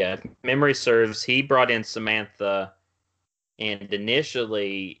 Yeah, memory serves, he brought in Samantha, and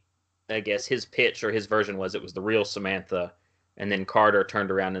initially, I guess his pitch or his version was it was the real Samantha, and then Carter turned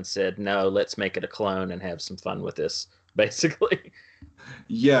around and said, no, let's make it a clone and have some fun with this, basically.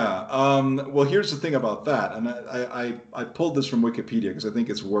 Yeah. Well, here's the thing about that, and I pulled this from Wikipedia because I think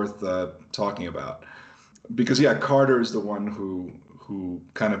it's worth talking about. Because, Carter is the one who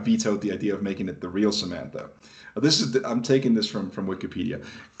kind of vetoed the idea of making it the real Samantha. I'm taking this from Wikipedia.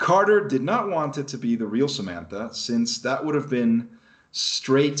 Carter did not want it to be the real Samantha, since that would have been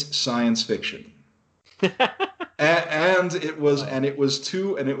straight science fiction. and it was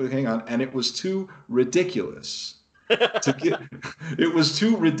too ridiculous to give. It was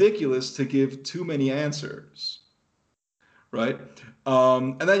too ridiculous to give too many answers. Right.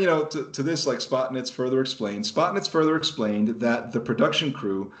 And then, to this, like Spotnitz further explained that the production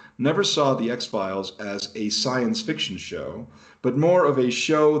crew never saw the X-Files as a science fiction show, but more of a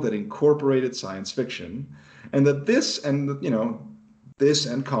show that incorporated science fiction, and that this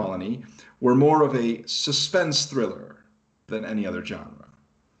and Colony were more of a suspense thriller than any other genre.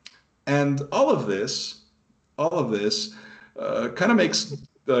 And all of this kind of makes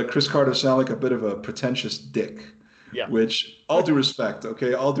Chris Carter sound like a bit of a pretentious dick, Yeah. which, all due respect,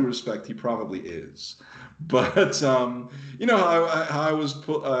 okay, all due respect, he probably is. But you know how I was,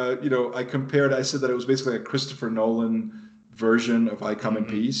 you know, I said that it was basically a Christopher Nolan version of I Come in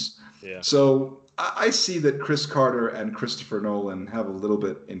Peace. Yeah. So I see that Chris Carter and Christopher Nolan have a little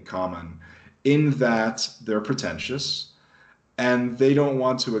bit in common in that they're pretentious and they don't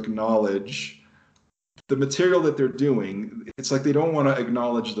want to acknowledge the material that they're doing. It's like they don't want to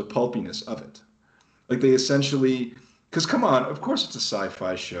acknowledge the pulpiness of it. Like they essentially, because come on, of course it's a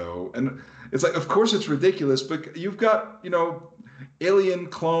sci-fi show, and it's like, of course it's ridiculous, but you've got, you know, alien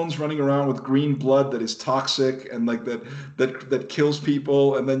clones running around with green blood that is toxic and like that kills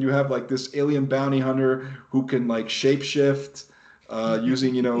people, and then you have like this alien bounty hunter who can like shapeshift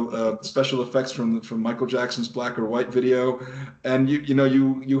using, you know, special effects from Michael Jackson's Black or White video, and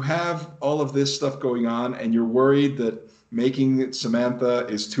you have all of this stuff going on, and you're worried that making Samantha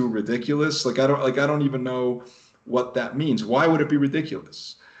is too ridiculous. Like I don't even know what that means. Why would it be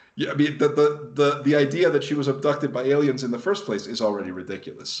ridiculous? Yeah, I mean the idea that she was abducted by aliens in the first place is already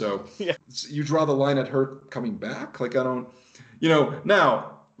ridiculous. So Yeah. you draw the line at her coming back. Like I don't, you know.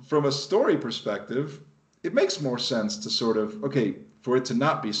 Now from a story perspective, it makes more sense to sort of, okay, for it to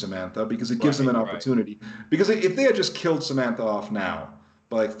not be Samantha because it gives them an opportunity. Because if they had just killed Samantha off now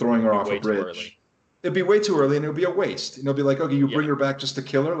by like, throwing her off a bridge, it'd be way too early and it would be a waste. And it'll be like, okay, you bring her back just to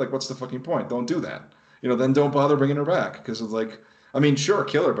kill her? Like, what's the fucking point? Don't do that. You know, then don't bother bringing her back because it's like, I mean, sure,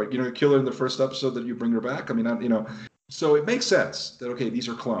 kill her, but, you know, kill her in the first episode that you bring her back. I mean, you know, so it makes sense that, okay, these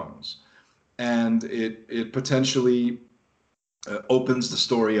are clones. And it potentially opens the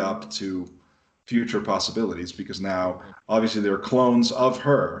story up to future possibilities because now, obviously, they're clones of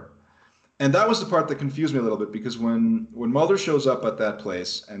her. And that was the part that confused me a little bit because when Mulder shows up at that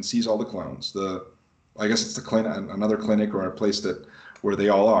place and sees all the clones, I guess it's the clinic, another clinic or a place where they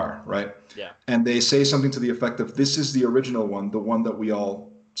all are, right? Yeah. And they say something to the effect of, "This is the original one, the one that we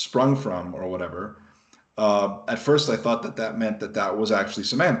all sprung from," or whatever. At first, I thought that meant that was actually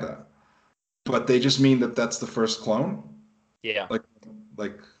Samantha, but they just mean that that's the first clone. Yeah.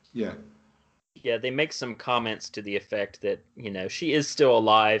 Like, yeah. Yeah, they make some comments to the effect that, you know, she is still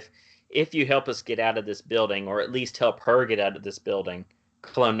alive. If you help us get out of this building, or at least help her get out of this building,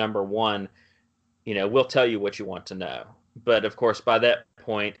 clone number one, you know, we'll tell you what you want to know. But of course, by that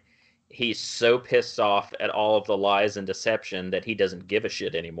point, he's so pissed off at all of the lies and deception that he doesn't give a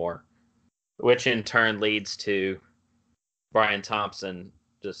shit anymore, which in turn leads to Brian Thompson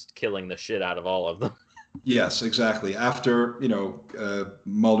just killing the shit out of all of them. Yes, exactly. After, you know,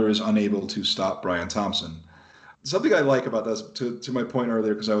 Mulder is unable to stop Brian Thompson. Something I like about this, to my point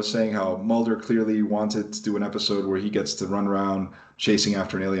earlier, because I was saying how Mulder clearly wanted to do an episode where he gets to run around chasing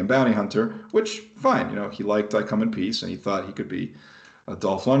after an alien bounty hunter, which, fine, you know, he liked I Come in Peace, and he thought he could be a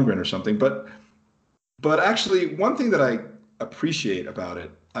Dolph Lundgren or something. But actually, one thing that I appreciate about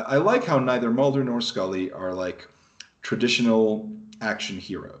it, I like how neither Mulder nor Scully are like traditional action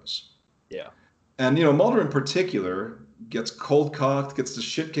heroes. Yeah. And, you know, Mulder in particular gets cold cocked, gets the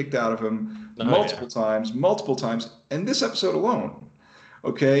shit kicked out of him multiple times, and this episode alone.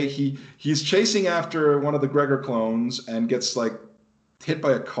 Okay, he's chasing after one of the Gregor clones and gets like hit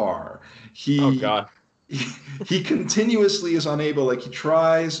by a car. Oh God. He continuously is unable, like he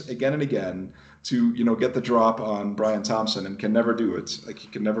tries again and again to, you know, get the drop on Brian Thompson and can never do it. Like he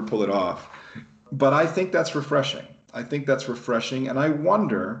can never pull it off. But I think that's refreshing. And I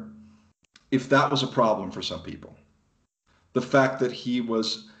wonder if that was a problem for some people. The fact that he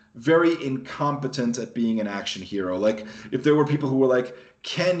was very incompetent at being an action hero. Like, if there were people who were like,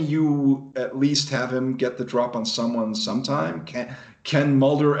 can you at least have him get the drop on someone sometime? Can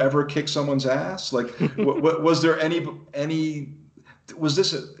Mulder ever kick someone's ass? Like, was there any, is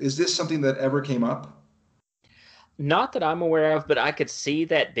this something that ever came up? Not that I'm aware of, but I could see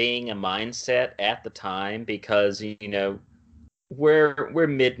that being a mindset at the time because, you know, we're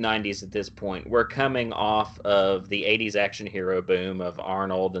mid 90s at this point. We're coming off of the 80s action hero boom of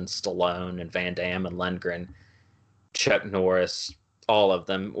Arnold and Stallone and Van Damme and Lundgren, Chuck Norris, all of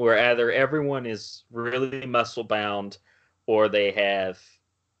them, where either everyone is really muscle bound or they're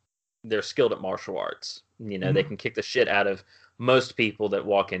skilled at martial arts. You know, they can kick the shit out of most people that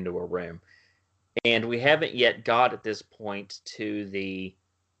walk into a room. And we haven't yet got at this point to the,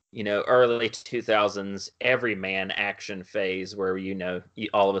 you know, early 2000s everyman action phase where, you know,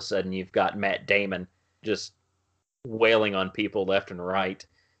 all of a sudden you've got Matt Damon just wailing on people left and right.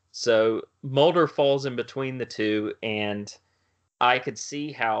 So Mulder falls in between the two, and I could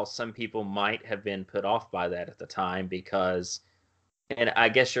see how some people might have been put off by that at the time because, and I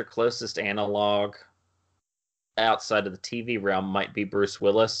guess your closest analog, outside of the TV realm might be Bruce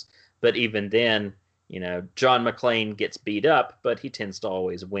Willis, but even then, John McClane gets beat up, but he tends to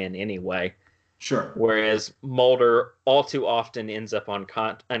always win anyway. Sure. Whereas Mulder all too often ends up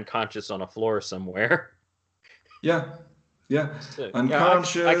unconscious on a floor somewhere. Yeah. So,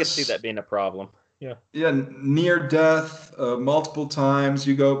 Unconscious. I could see that being a problem. Yeah, near death multiple times.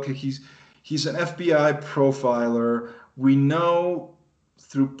 You go, okay, he's an FBI profiler. We know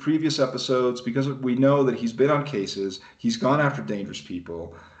through previous episodes, because we know that he's been on cases. He's gone after dangerous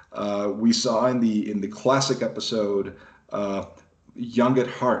people. We saw in the classic episode, Young at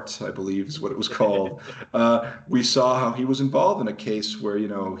Heart, I believe is what it was called. We saw how he was involved in a case where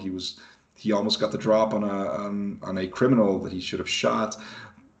he almost got the drop on a criminal that he should have shot.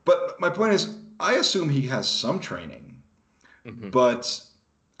 But my point is, I assume he has some training, but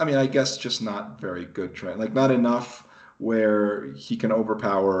I mean, I guess just not very good training, like not enough where he can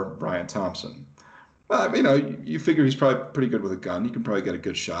overpower Brian Thompson. But you figure he's probably pretty good with a gun. He can probably get a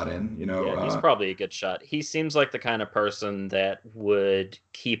good shot in. Yeah, he's probably a good shot. He seems like the kind of person that would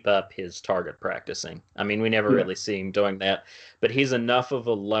keep up his target practicing. I mean, we never really see him doing that, but he's enough of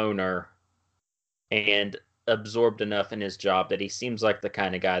a loner and absorbed enough in his job that he seems like the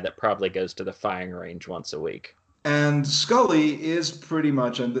kind of guy that probably goes to the firing range once a week. And Scully is pretty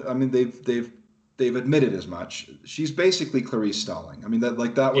much, and I mean they've admitted as much. She's basically Clarice Starling. I mean that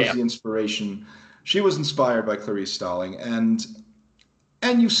was the inspiration. She was inspired by Clarice Starling, and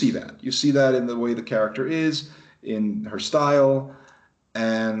you see that. You see that in the way the character is, in her style,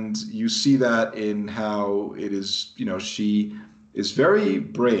 and you see that in how it is. She is very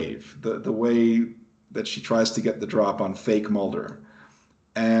brave. The way that she tries to get the drop on fake Mulder.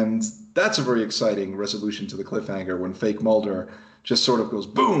 And that's a very exciting resolution to the cliffhanger when fake Mulder just sort of goes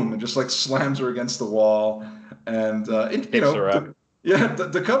boom and just like slams her against the wall. And, her up.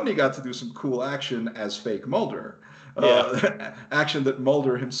 The company got to do some cool action as fake Mulder. Action that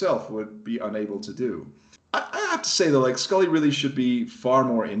Mulder himself would be unable to do. I have to say, though, like Scully really should be far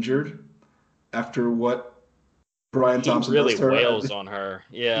more injured after what Brian Thompson really wails on her.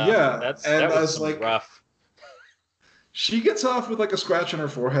 Yeah. That was like rough. She gets off with like a scratch on her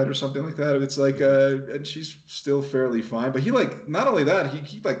forehead or something like that. It's like, and she's still fairly fine. But he not only that,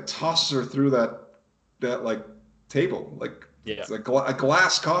 he like tosses her through that like table, like it's like a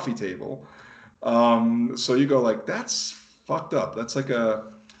glass coffee table. So you go like, that's fucked up. That's like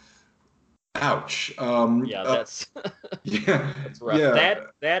ouch. That's that's rough. Yeah.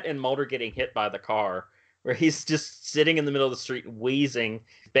 That and Mulder getting hit by the car, where he's just sitting in the middle of the street wheezing,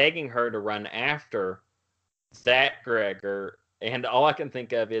 begging her to run after that Gregor. And all I can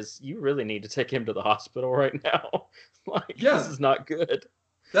think of is, you really need to take him to the hospital right now. This is not good.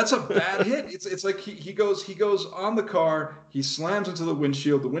 That's a bad hit. It's like he goes on the car, he slams into the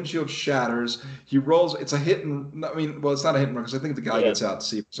windshield shatters, he rolls. It's a hit and it's not a hit and run because I think the guy gets out to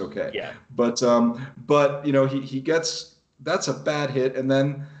see if it's okay. Yeah. But he gets, that's a bad hit, and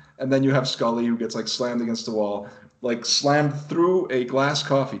then you have Scully who gets like slammed against the wall, like slammed through a glass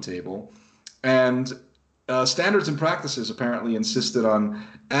coffee table, and Standards and Practices apparently insisted on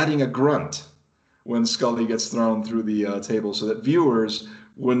adding a grunt when Scully gets thrown through the table so that viewers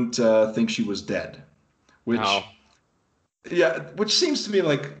wouldn't think she was dead. Which seems to me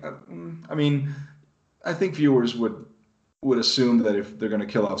like, I think viewers would assume that if they're going to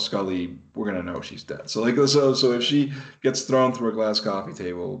kill off Scully, we're going to know she's dead. So so if she gets thrown through a glass coffee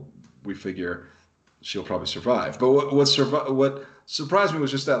table, we figure she'll probably survive. But what surprised me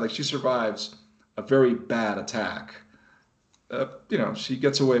was just that, like, she survives a very bad attack. She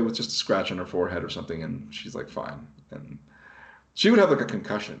gets away with just a scratch on her forehead or something, and she's like fine. And she would have like a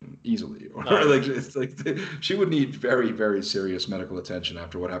concussion easily, or she would need very, very serious medical attention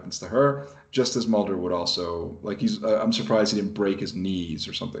after what happens to her. Just as Mulder would also, like, I'm surprised he didn't break his knees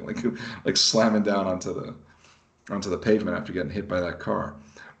or something, like slamming down onto the pavement after getting hit by that car.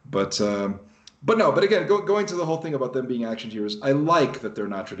 But again, going to the whole thing about them being action heroes, I like that they're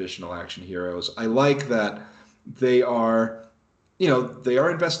not traditional action heroes. I like that they are, they are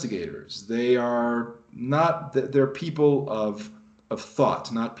investigators. They are not, they're people of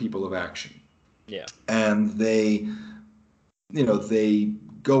thought, not people of action. Yeah. And they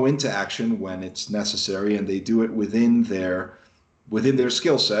go into action when it's necessary, and they do it within their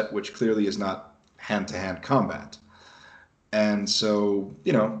skill set, which clearly is not hand-to-hand combat. And so,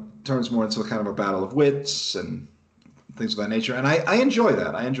 turns more into a kind of a battle of wits and things of that nature. And I enjoy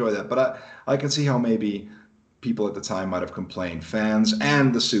that. But I can see how maybe people at the time might have complained, fans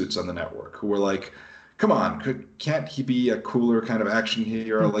and the suits on the network, who were like, come on, can't he be a cooler kind of action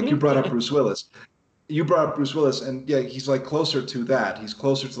hero? Like, you brought up Bruce Willis. And yeah, he's like closer to that. He's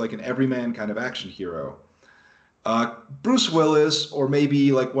closer to like an everyman kind of action hero. Bruce Willis, or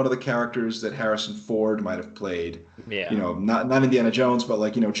maybe like one of the characters that Harrison Ford might have played. Yeah. You know, not Indiana Jones, but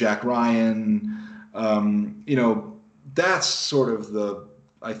like, you know, Jack Ryan. You know, that's sort of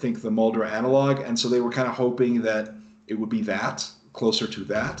I think the Mulder analog, and so they were kind of hoping that it would be that, closer to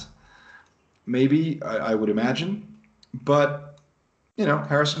that, maybe, I would imagine. But, you know,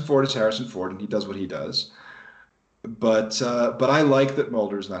 Harrison Ford is Harrison Ford, and he does what he does. But I like that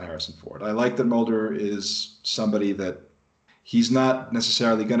Mulder is not Harrison Ford. I like that Mulder is somebody that he's not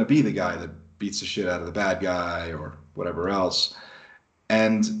necessarily going to be the guy that beats the shit out of the bad guy or whatever else.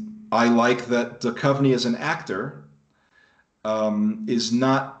 And I like that Duchovny as an actor is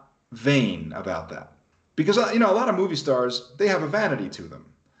not vain about that. Because, you know, a lot of movie stars, they have a vanity to them.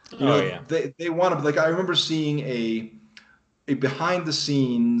 You know, yeah. they want to, like, I remember seeing a behind the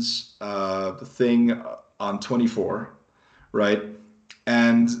scenes thing on 24, right?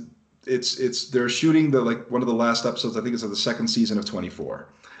 And they're shooting one of the last episodes, I think it's of the second season of 24.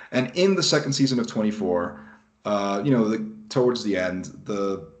 And in the second season of 24, you know, towards the end,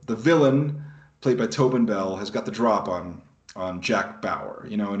 the villain played by Tobin Bell has got the drop on Jack Bauer,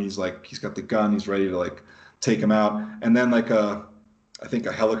 you know, and he's got the gun, he's ready to like take him out, and then like I think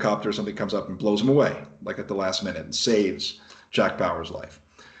a helicopter or something comes up and blows him away, like at the last minute, and saves Jack Bauer's life.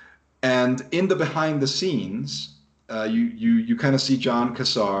 And in the behind the scenes, you kind of see John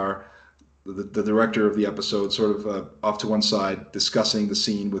Cassar, the director of the episode, sort of off to one side discussing the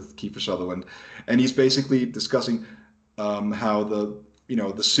scene with Kiefer Sutherland, and he's basically discussing how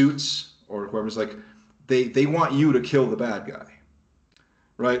the suits or whoever's like they want you to kill the bad guy,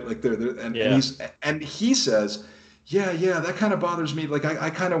 right? Like and he says, yeah, that kind of bothers me. Like I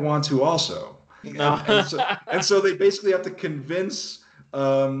kind of want to also. No. and so they basically have to convince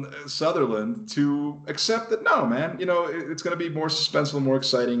Sutherland to accept that, no, man, you know, it's going to be more suspenseful, more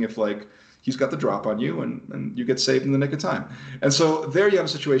exciting if like he's got the drop on you and you get saved in the nick of time. And so there you have a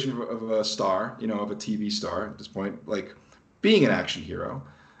situation of a star, you know, of a TV star at this point, like being an action hero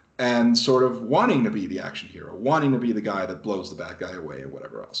and sort of wanting to be the action hero, wanting to be the guy that blows the bad guy away or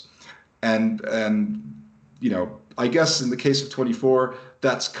whatever else. And you know, I guess in the case of 24,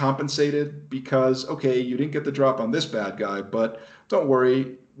 that's compensated because, okay, you didn't get the drop on this bad guy, but don't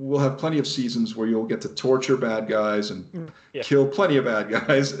worry, we'll have plenty of seasons where you'll get to torture bad guys and kill plenty of bad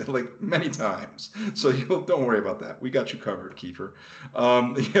guys, like many times. So don't worry about that. We got you covered, Kiefer.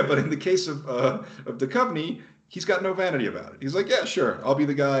 But in the case of Duchovny, he's got no vanity about it. He's like, yeah, sure, I'll be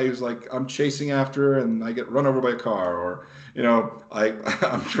the guy who's like, I'm chasing after and I get run over by a car, or, you know,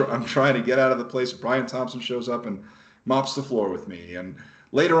 I'm trying to get out of the place. Brian Thompson shows up and mops the floor with me. And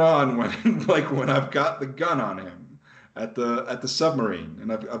later on, when I've got the gun on him at the submarine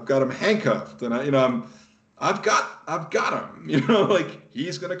and I've got him handcuffed and I've got him, you know, like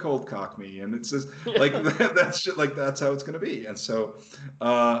he's gonna cold cock me, and it's just like that's how it's gonna be. And so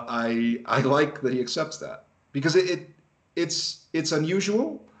I like that he accepts that, because it's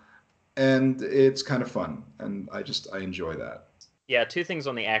unusual and it's kind of fun, and I enjoy that. Yeah, two things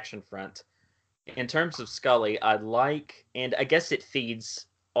on the action front. In terms of Scully, I like, and I guess it feeds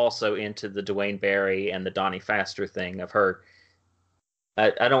also into the Duane Barry and the Donnie Pfaster thing of her,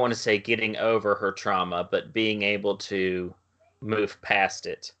 I don't want to say getting over her trauma, but being able to move past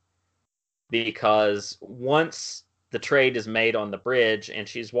it. Because once the trade is made on the bridge and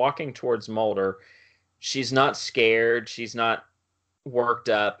she's walking towards Mulder, she's not scared, she's not worked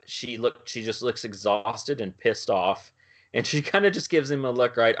up, she just looks exhausted and pissed off. And she kind of just gives him a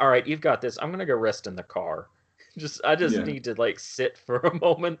look, right? All right, you've got this. I'm going to go rest in the car. I just need to like sit for a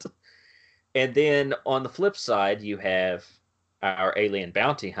moment. And then on the flip side, you have our alien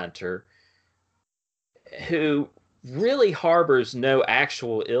bounty hunter who really harbors no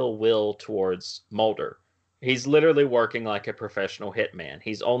actual ill will towards Mulder. He's literally working like a professional hitman.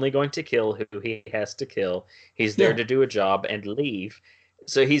 He's only going to kill who he has to kill. He's there to do a job and leave.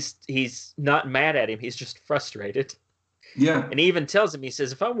 So he's not mad at him. He's just frustrated. Yeah. And he even tells him, he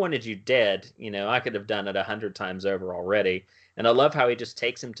says, if I wanted you dead, you know, I could have done it 100 times over already. And I love how he just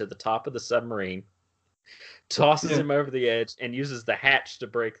takes him to the top of the submarine, tosses him over the edge, and uses the hatch to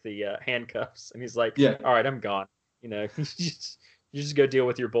break the handcuffs. And he's like, all right, I'm gone. You know, you just go deal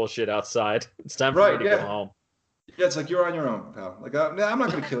with your bullshit outside. It's time for me to go home. Yeah, it's like, you're on your own, pal. Like, I'm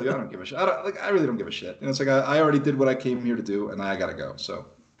not going to kill you. I don't give a shit. I really don't give a shit. And it's like, I already did what I came here to do, and I got to go. So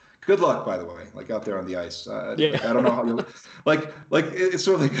good luck, by the way, like out there on the ice. Like, I don't know how you like it's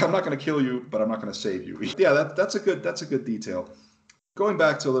sort of like, I'm not going to kill you, but I'm not going to save you. Yeah, that's a good detail. Going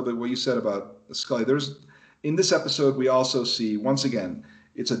back to a little bit what you said about Scully, in this episode we also see, once again,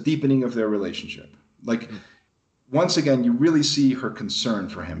 it's a deepening of their relationship. Like once again, you really see her concern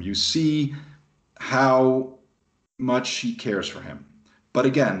for him. You see how much she cares for him. But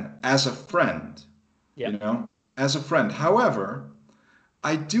again, as a friend, Yeah. as a friend. However,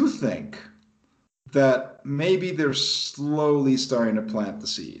 I do think that maybe they're slowly starting to plant the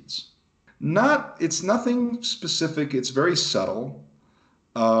seeds. It's nothing specific. It's very subtle,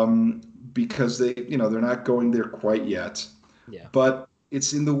 because they're not going there quite yet. Yeah. But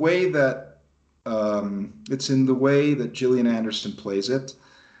it's in the way that Gillian Anderson plays it.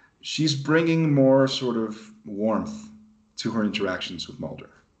 She's bringing more sort of warmth to her interactions with Mulder.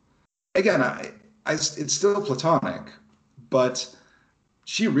 Again, it's still platonic, but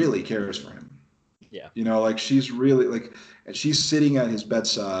she really cares for him. Yeah. Like she's really like, she's sitting at his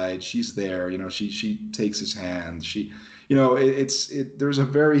bedside. She's there. She takes his hand. There's a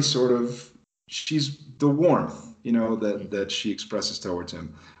very sort of, she's the warmth, that she expresses towards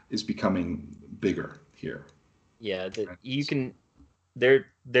him is becoming bigger here. Yeah, they're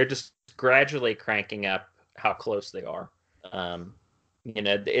just gradually cranking up how close they are. And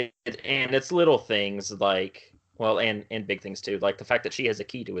it's little things like, well, and big things too, like the fact that she has a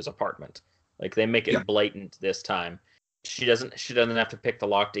key to his apartment. Like they make it blatant this time. She doesn't have to pick the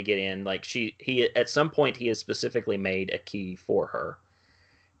lock to get in. Like he at some point he has specifically made a key for her.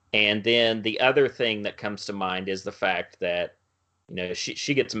 And then the other thing that comes to mind is the fact that,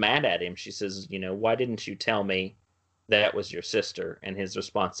 she gets mad at him. She says, why didn't you tell me that was your sister? And his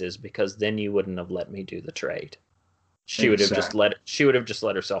response is, because then you wouldn't have let me do the trade. She would have just let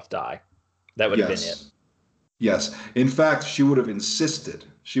herself die. That would have been it. Yes. In fact, she would have insisted.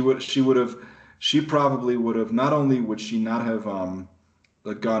 She probably would have, not only would she not have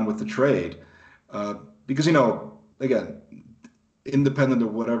gone with the trade, because, again, independent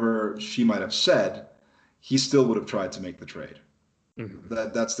of whatever she might have said, he still would have tried to make the trade. Mm-hmm.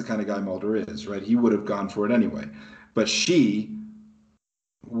 That's the kind of guy Mulder is, right? He would have gone for it anyway. But she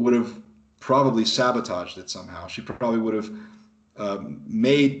would have probably sabotaged it somehow. She probably would have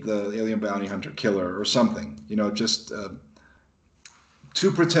made the alien bounty hunter kill her or something, just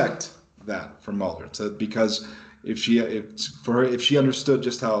to protect that from Mulder. Because if she understood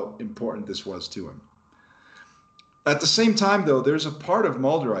just how important this was to him. At the same time, though, there's a part of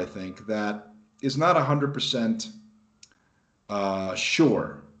Mulder, I think, that is not 100%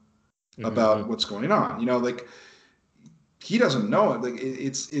 sure about what's going on. Like he doesn't know it. Like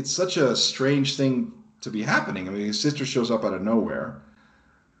it's such a strange thing to be happening. I mean, his sister shows up out of nowhere,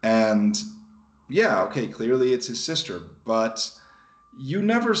 and clearly it's his sister, but you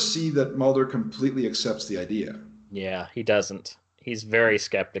never see that Mulder completely accepts the idea. Yeah, he doesn't. He's very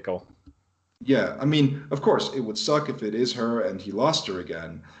skeptical. Yeah, I mean, of course, it would suck if it is her and he lost her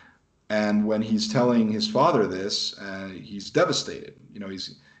again. And when he's telling his father this, he's devastated.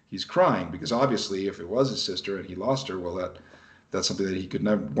 He's crying because obviously, if it was his sister and he lost her, well, that's something that he could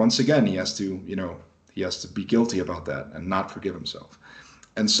never. Once again, he has to be guilty about that and not forgive himself.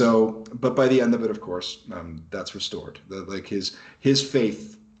 And so, but by the end of it, of course, that's restored. His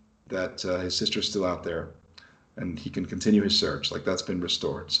faith that his sister's still out there, and he can continue his search. Like that's been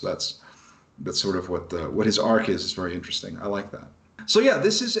restored. So that's sort of what his arc is. It's very interesting. I like that. So yeah,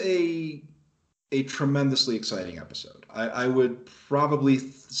 this is a tremendously exciting episode. I would probably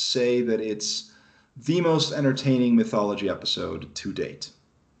say that it's the most entertaining mythology episode to date.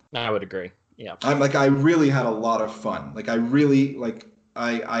 I would agree. Yeah. I really had a lot of fun.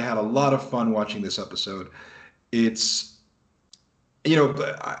 I had a lot of fun watching this episode. It's,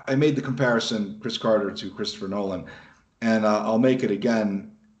 I made the comparison, Chris Carter to Christopher Nolan, and I'll make it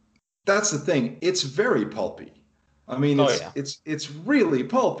again. That's the thing. It's very pulpy. I mean, it's really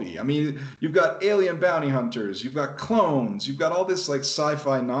pulpy. I mean, you've got alien bounty hunters, you've got clones, you've got all this like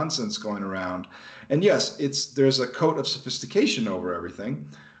sci-fi nonsense going around. And yes, there's a coat of sophistication over everything,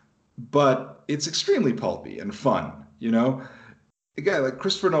 but it's extremely pulpy and fun, Again, like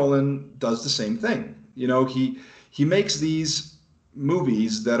Christopher Nolan does the same thing. He makes these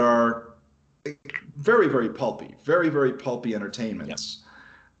movies that are very, very pulpy, very, very pulpy entertainments. Yep.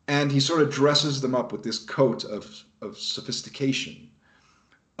 And he sort of dresses them up with this coat of sophistication.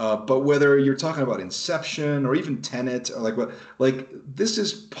 But whether you're talking about Inception or even Tenet, or this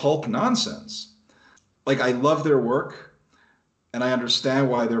is pulp nonsense. Like, I love their work, and I understand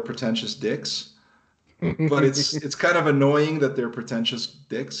why they're pretentious dicks. But it's kind of annoying that they're pretentious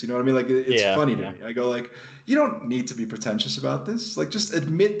dicks. You know what I mean? Like, it's funny to me. I go like, you don't need to be pretentious about this. Like, just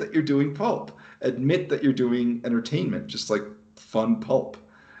admit that you're doing pulp. Admit that you're doing entertainment, just like fun pulp.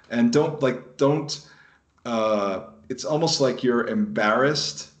 And it's almost like you're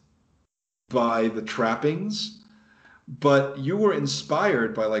embarrassed by the trappings, but you were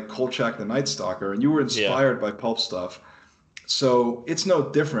inspired by like Kolchak the Night Stalker, and you were inspired by pulp stuff. So it's no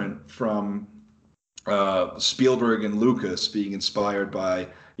different from Spielberg and Lucas being inspired by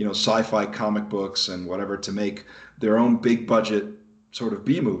sci-fi comic books and whatever to make their own big budget sort of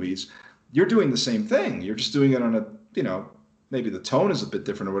B movies. You're doing the same thing. You're just doing it on a maybe the tone is a bit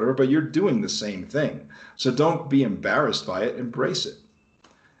different or whatever, but you're doing the same thing. So don't be embarrassed by it. Embrace it.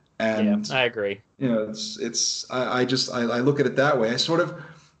 And I agree. I look at it that way. I sort of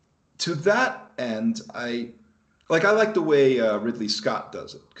to that end I like the way Ridley Scott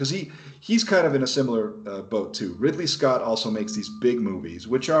does it because he's kind of in a similar boat too. Ridley Scott also makes these big movies,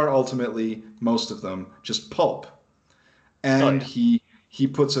 which are ultimately most of them just pulp, and he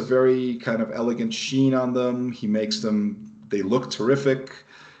puts a very kind of elegant sheen on them. He makes them they look terrific.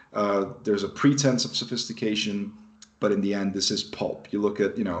 There's a pretense of sophistication, but in the end, this is pulp. You look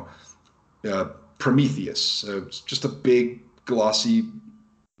at Prometheus, just a big glossy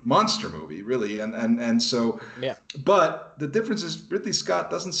monster movie, really, and so yeah. But the difference is Ridley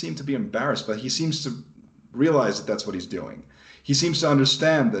Scott doesn't seem to be embarrassed, but he seems to realize that that's what he's doing. He seems to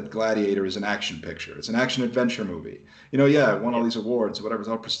understand that Gladiator is an action picture. It's an action adventure movie. It won all these awards, whatever, it's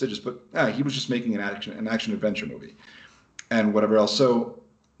all prestigious, but he was just making an action adventure movie, and whatever else. So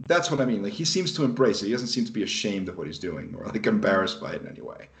that's what I mean. Like he seems to embrace it. He doesn't seem to be ashamed of what he's doing or like embarrassed by it in any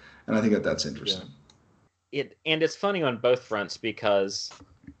way. And I think that that's interesting. Yeah. It's funny on both fronts because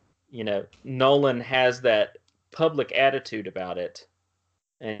Nolan has that public attitude about it,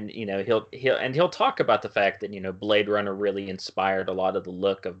 and he'll talk about the fact that Blade Runner really inspired a lot of the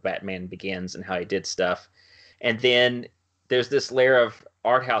look of Batman Begins and how he did stuff, and then there's this layer of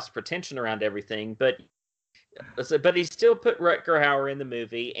art house pretension around everything, but he still put Rutger Hauer in the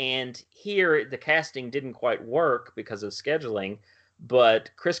movie, and here the casting didn't quite work because of scheduling. But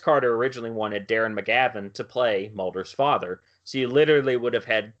Chris Carter originally wanted Darren McGavin to play Mulder's father. So you literally would have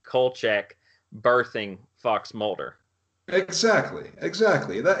had Kolchak birthing Fox Mulder. Exactly.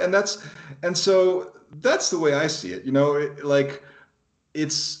 So that's the way I see it.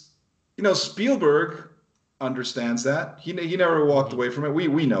 Spielberg understands that. He never walked away from it.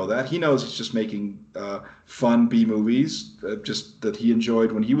 We know that. He knows he's just making fun B movies, just that he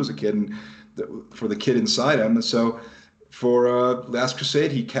enjoyed when he was a kid and for the kid inside him. And so for Last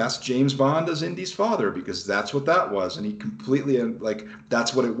Crusade, he cast James Bond as Indy's father because that's what that was, and he completely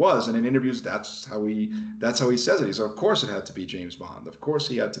that's what it was. And in interviews, that's how he says it. He said, of course, it had to be James Bond. Of course,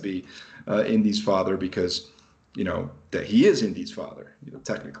 he had to be Indy's father because that he is Indy's father,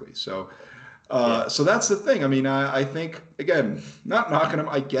 technically. So, so that's the thing. I mean, I think again, not knocking them.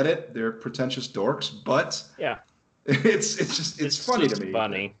 I get it; they're pretentious dorks, but yeah, it's funny just to me.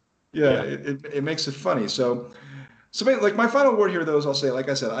 Funny. Yeah. It makes it funny. So like my final word here, though, is I'll say, like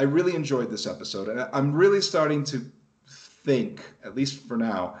I said, I really enjoyed this episode, and I'm really starting to think, at least for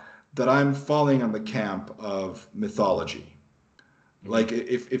now, that I'm falling on the camp of mythology. Mm-hmm. Like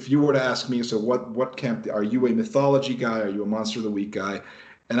if you were to ask me, so what camp are you? A mythology guy? Are you a Monster of the Week guy?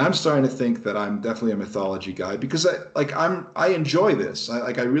 And I'm starting to think that I'm definitely a mythology guy because I enjoy this.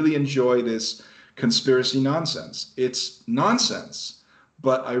 I really enjoy this conspiracy nonsense. It's nonsense,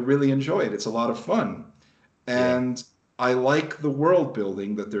 but I really enjoy it. It's a lot of fun. And I like the world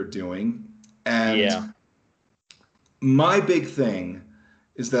building that they're doing. And my big thing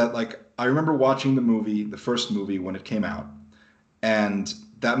is that I remember watching the first movie when it came out, and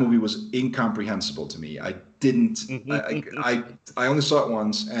that movie was incomprehensible to me. I didn't. I only saw it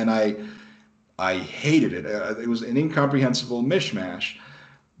once, and I hated it. It was an incomprehensible mishmash.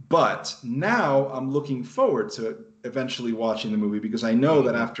 But now I'm looking forward to eventually watching the movie because I know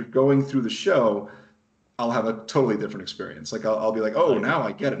that after going through the show, I'll have a totally different experience. I'll be like, oh, now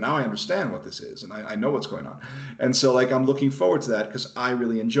I get it. Now I understand what this is, and I know what's going on. And so I'm looking forward to that because I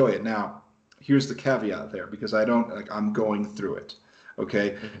really enjoy it. Now, here's the caveat there because I don't I'm going through it.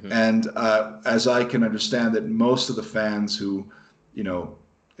 Okay. Mm-hmm. And as I can understand that most of the fans who,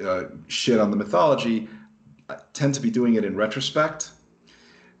 shit on the mythology tend to be doing it in retrospect.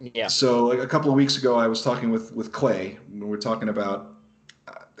 Yeah. So a couple of weeks ago, I was talking with Clay. We were talking about,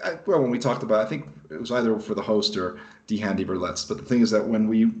 when we talked about, I think it was either for the host or D. Handy Verletz. But the thing is that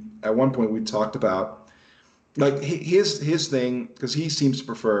at one point we talked about his thing, because he seems to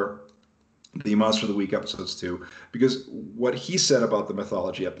prefer the Monster of the Week episodes too, because what he said about the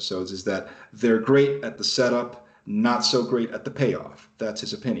mythology episodes is that they're great at the setup, not so great at the payoff. That's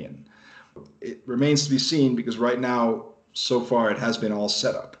his opinion. It remains to be seen because right now, so far, it has been all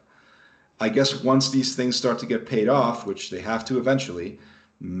set up. I guess once these things start to get paid off, which they have to eventually,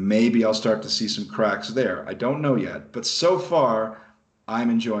 maybe I'll start to see some cracks there. I don't know yet, but so far, I'm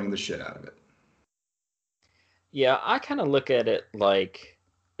enjoying the shit out of it. Yeah, I kind of look at it like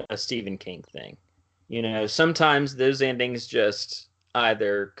a Stephen King thing. Sometimes those endings just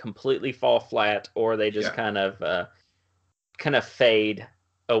either completely fall flat or they just Yeah. kind of fade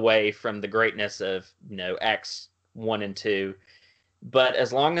away from the greatness of, Acts 1 and 2. But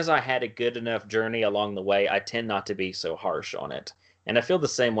as long as I had a good enough journey along the way, I tend not to be so harsh on it. And I feel the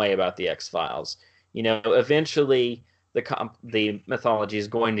same way about the X-Files. Eventually the mythology is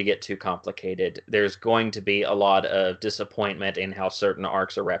going to get too complicated. There's going to be a lot of disappointment in how certain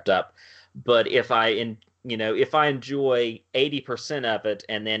arcs are wrapped up. But if I enjoy 80% of it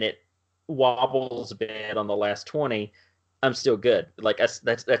and then it wobbles a bit on the last 20, I'm still good. Like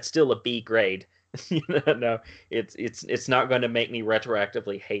that's still a B grade. No, it's not going to make me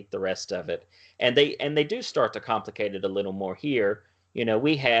retroactively hate the rest of it. And they do start to complicate it a little more here.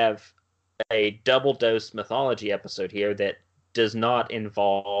 We have a double dose mythology episode here that does not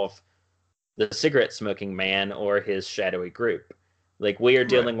involve the cigarette smoking man or his shadowy group. Like, we are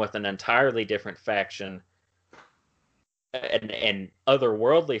dealing with an entirely different faction, an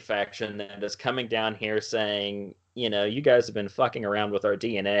otherworldly faction that is coming down here saying, you guys have been fucking around with our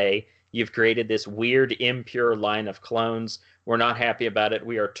DNA. You've created this weird, impure line of clones. We're not happy about it.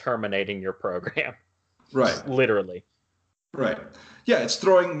 We are terminating your program. Right. Literally. Right. Yeah, it's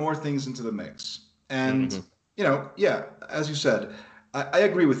throwing more things into the mix. And, yeah, as you said, I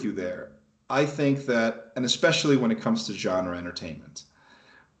agree with you there. I think that, and especially when it comes to genre entertainment,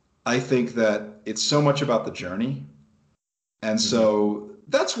 I think that it's so much about the journey. And so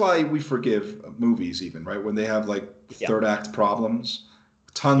that's why we forgive movies even, right? When they have third act problems.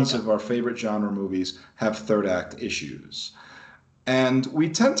 Tons of our favorite genre movies have third act issues. And we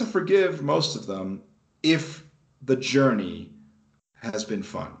tend to forgive most of them if the journey has been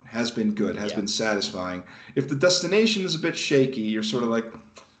fun, has been good, has been satisfying. If the destination is a bit shaky, you're sort of like,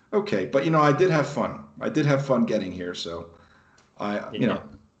 okay, but I did have fun. I did have fun getting here, so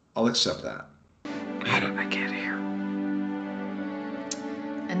I'll accept that. How did I get here?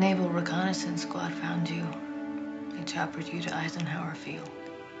 A naval reconnaissance squad found you. They choppered you to Eisenhower Field.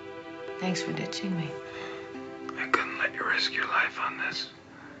 Thanks for ditching me. I couldn't let you risk your life on this.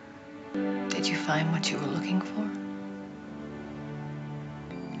 Did you find what you were looking for?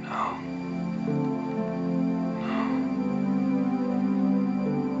 No.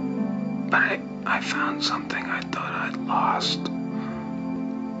 But I found something I thought I'd lost.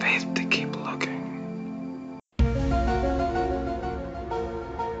 Faith to keep looking.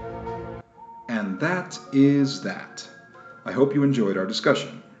 And that is that. I hope you enjoyed our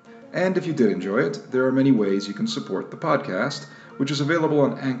discussion. And if you did enjoy it, there are many ways you can support the podcast, which is available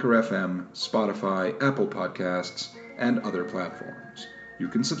on Anchor FM, Spotify, Apple Podcasts, and other platforms. You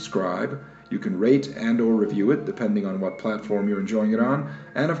can subscribe, you can rate and or review it depending on what platform you're enjoying it on,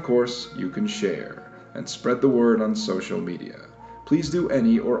 and of course, you can share and spread the word on social media. Please do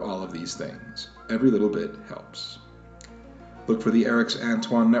any or all of these things. Every little bit helps. Look for the Eric's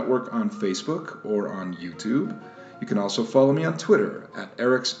Antoine Network on Facebook or on YouTube. You can also follow me on Twitter at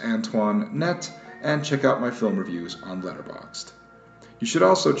Eric'sAntoineNet and check out my film reviews on Letterboxd. You should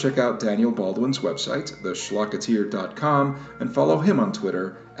also check out Daniel Baldwin's website, theschlocketeer.com, and follow him on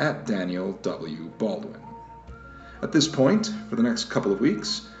Twitter at Daniel W. Baldwin. At this point, for the next couple of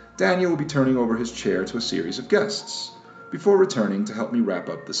weeks, Daniel will be turning over his chair to a series of guests, before returning to help me wrap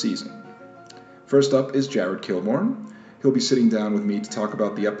up the season. First up is Jared Kilborn. He'll be sitting down with me to talk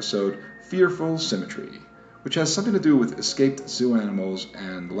about the episode Fearful Symmetry, which has something to do with escaped zoo animals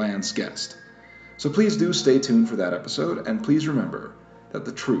and Lance Guest. So please do stay tuned for that episode, and please remember that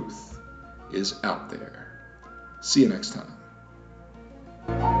the truth is out there. See you next time.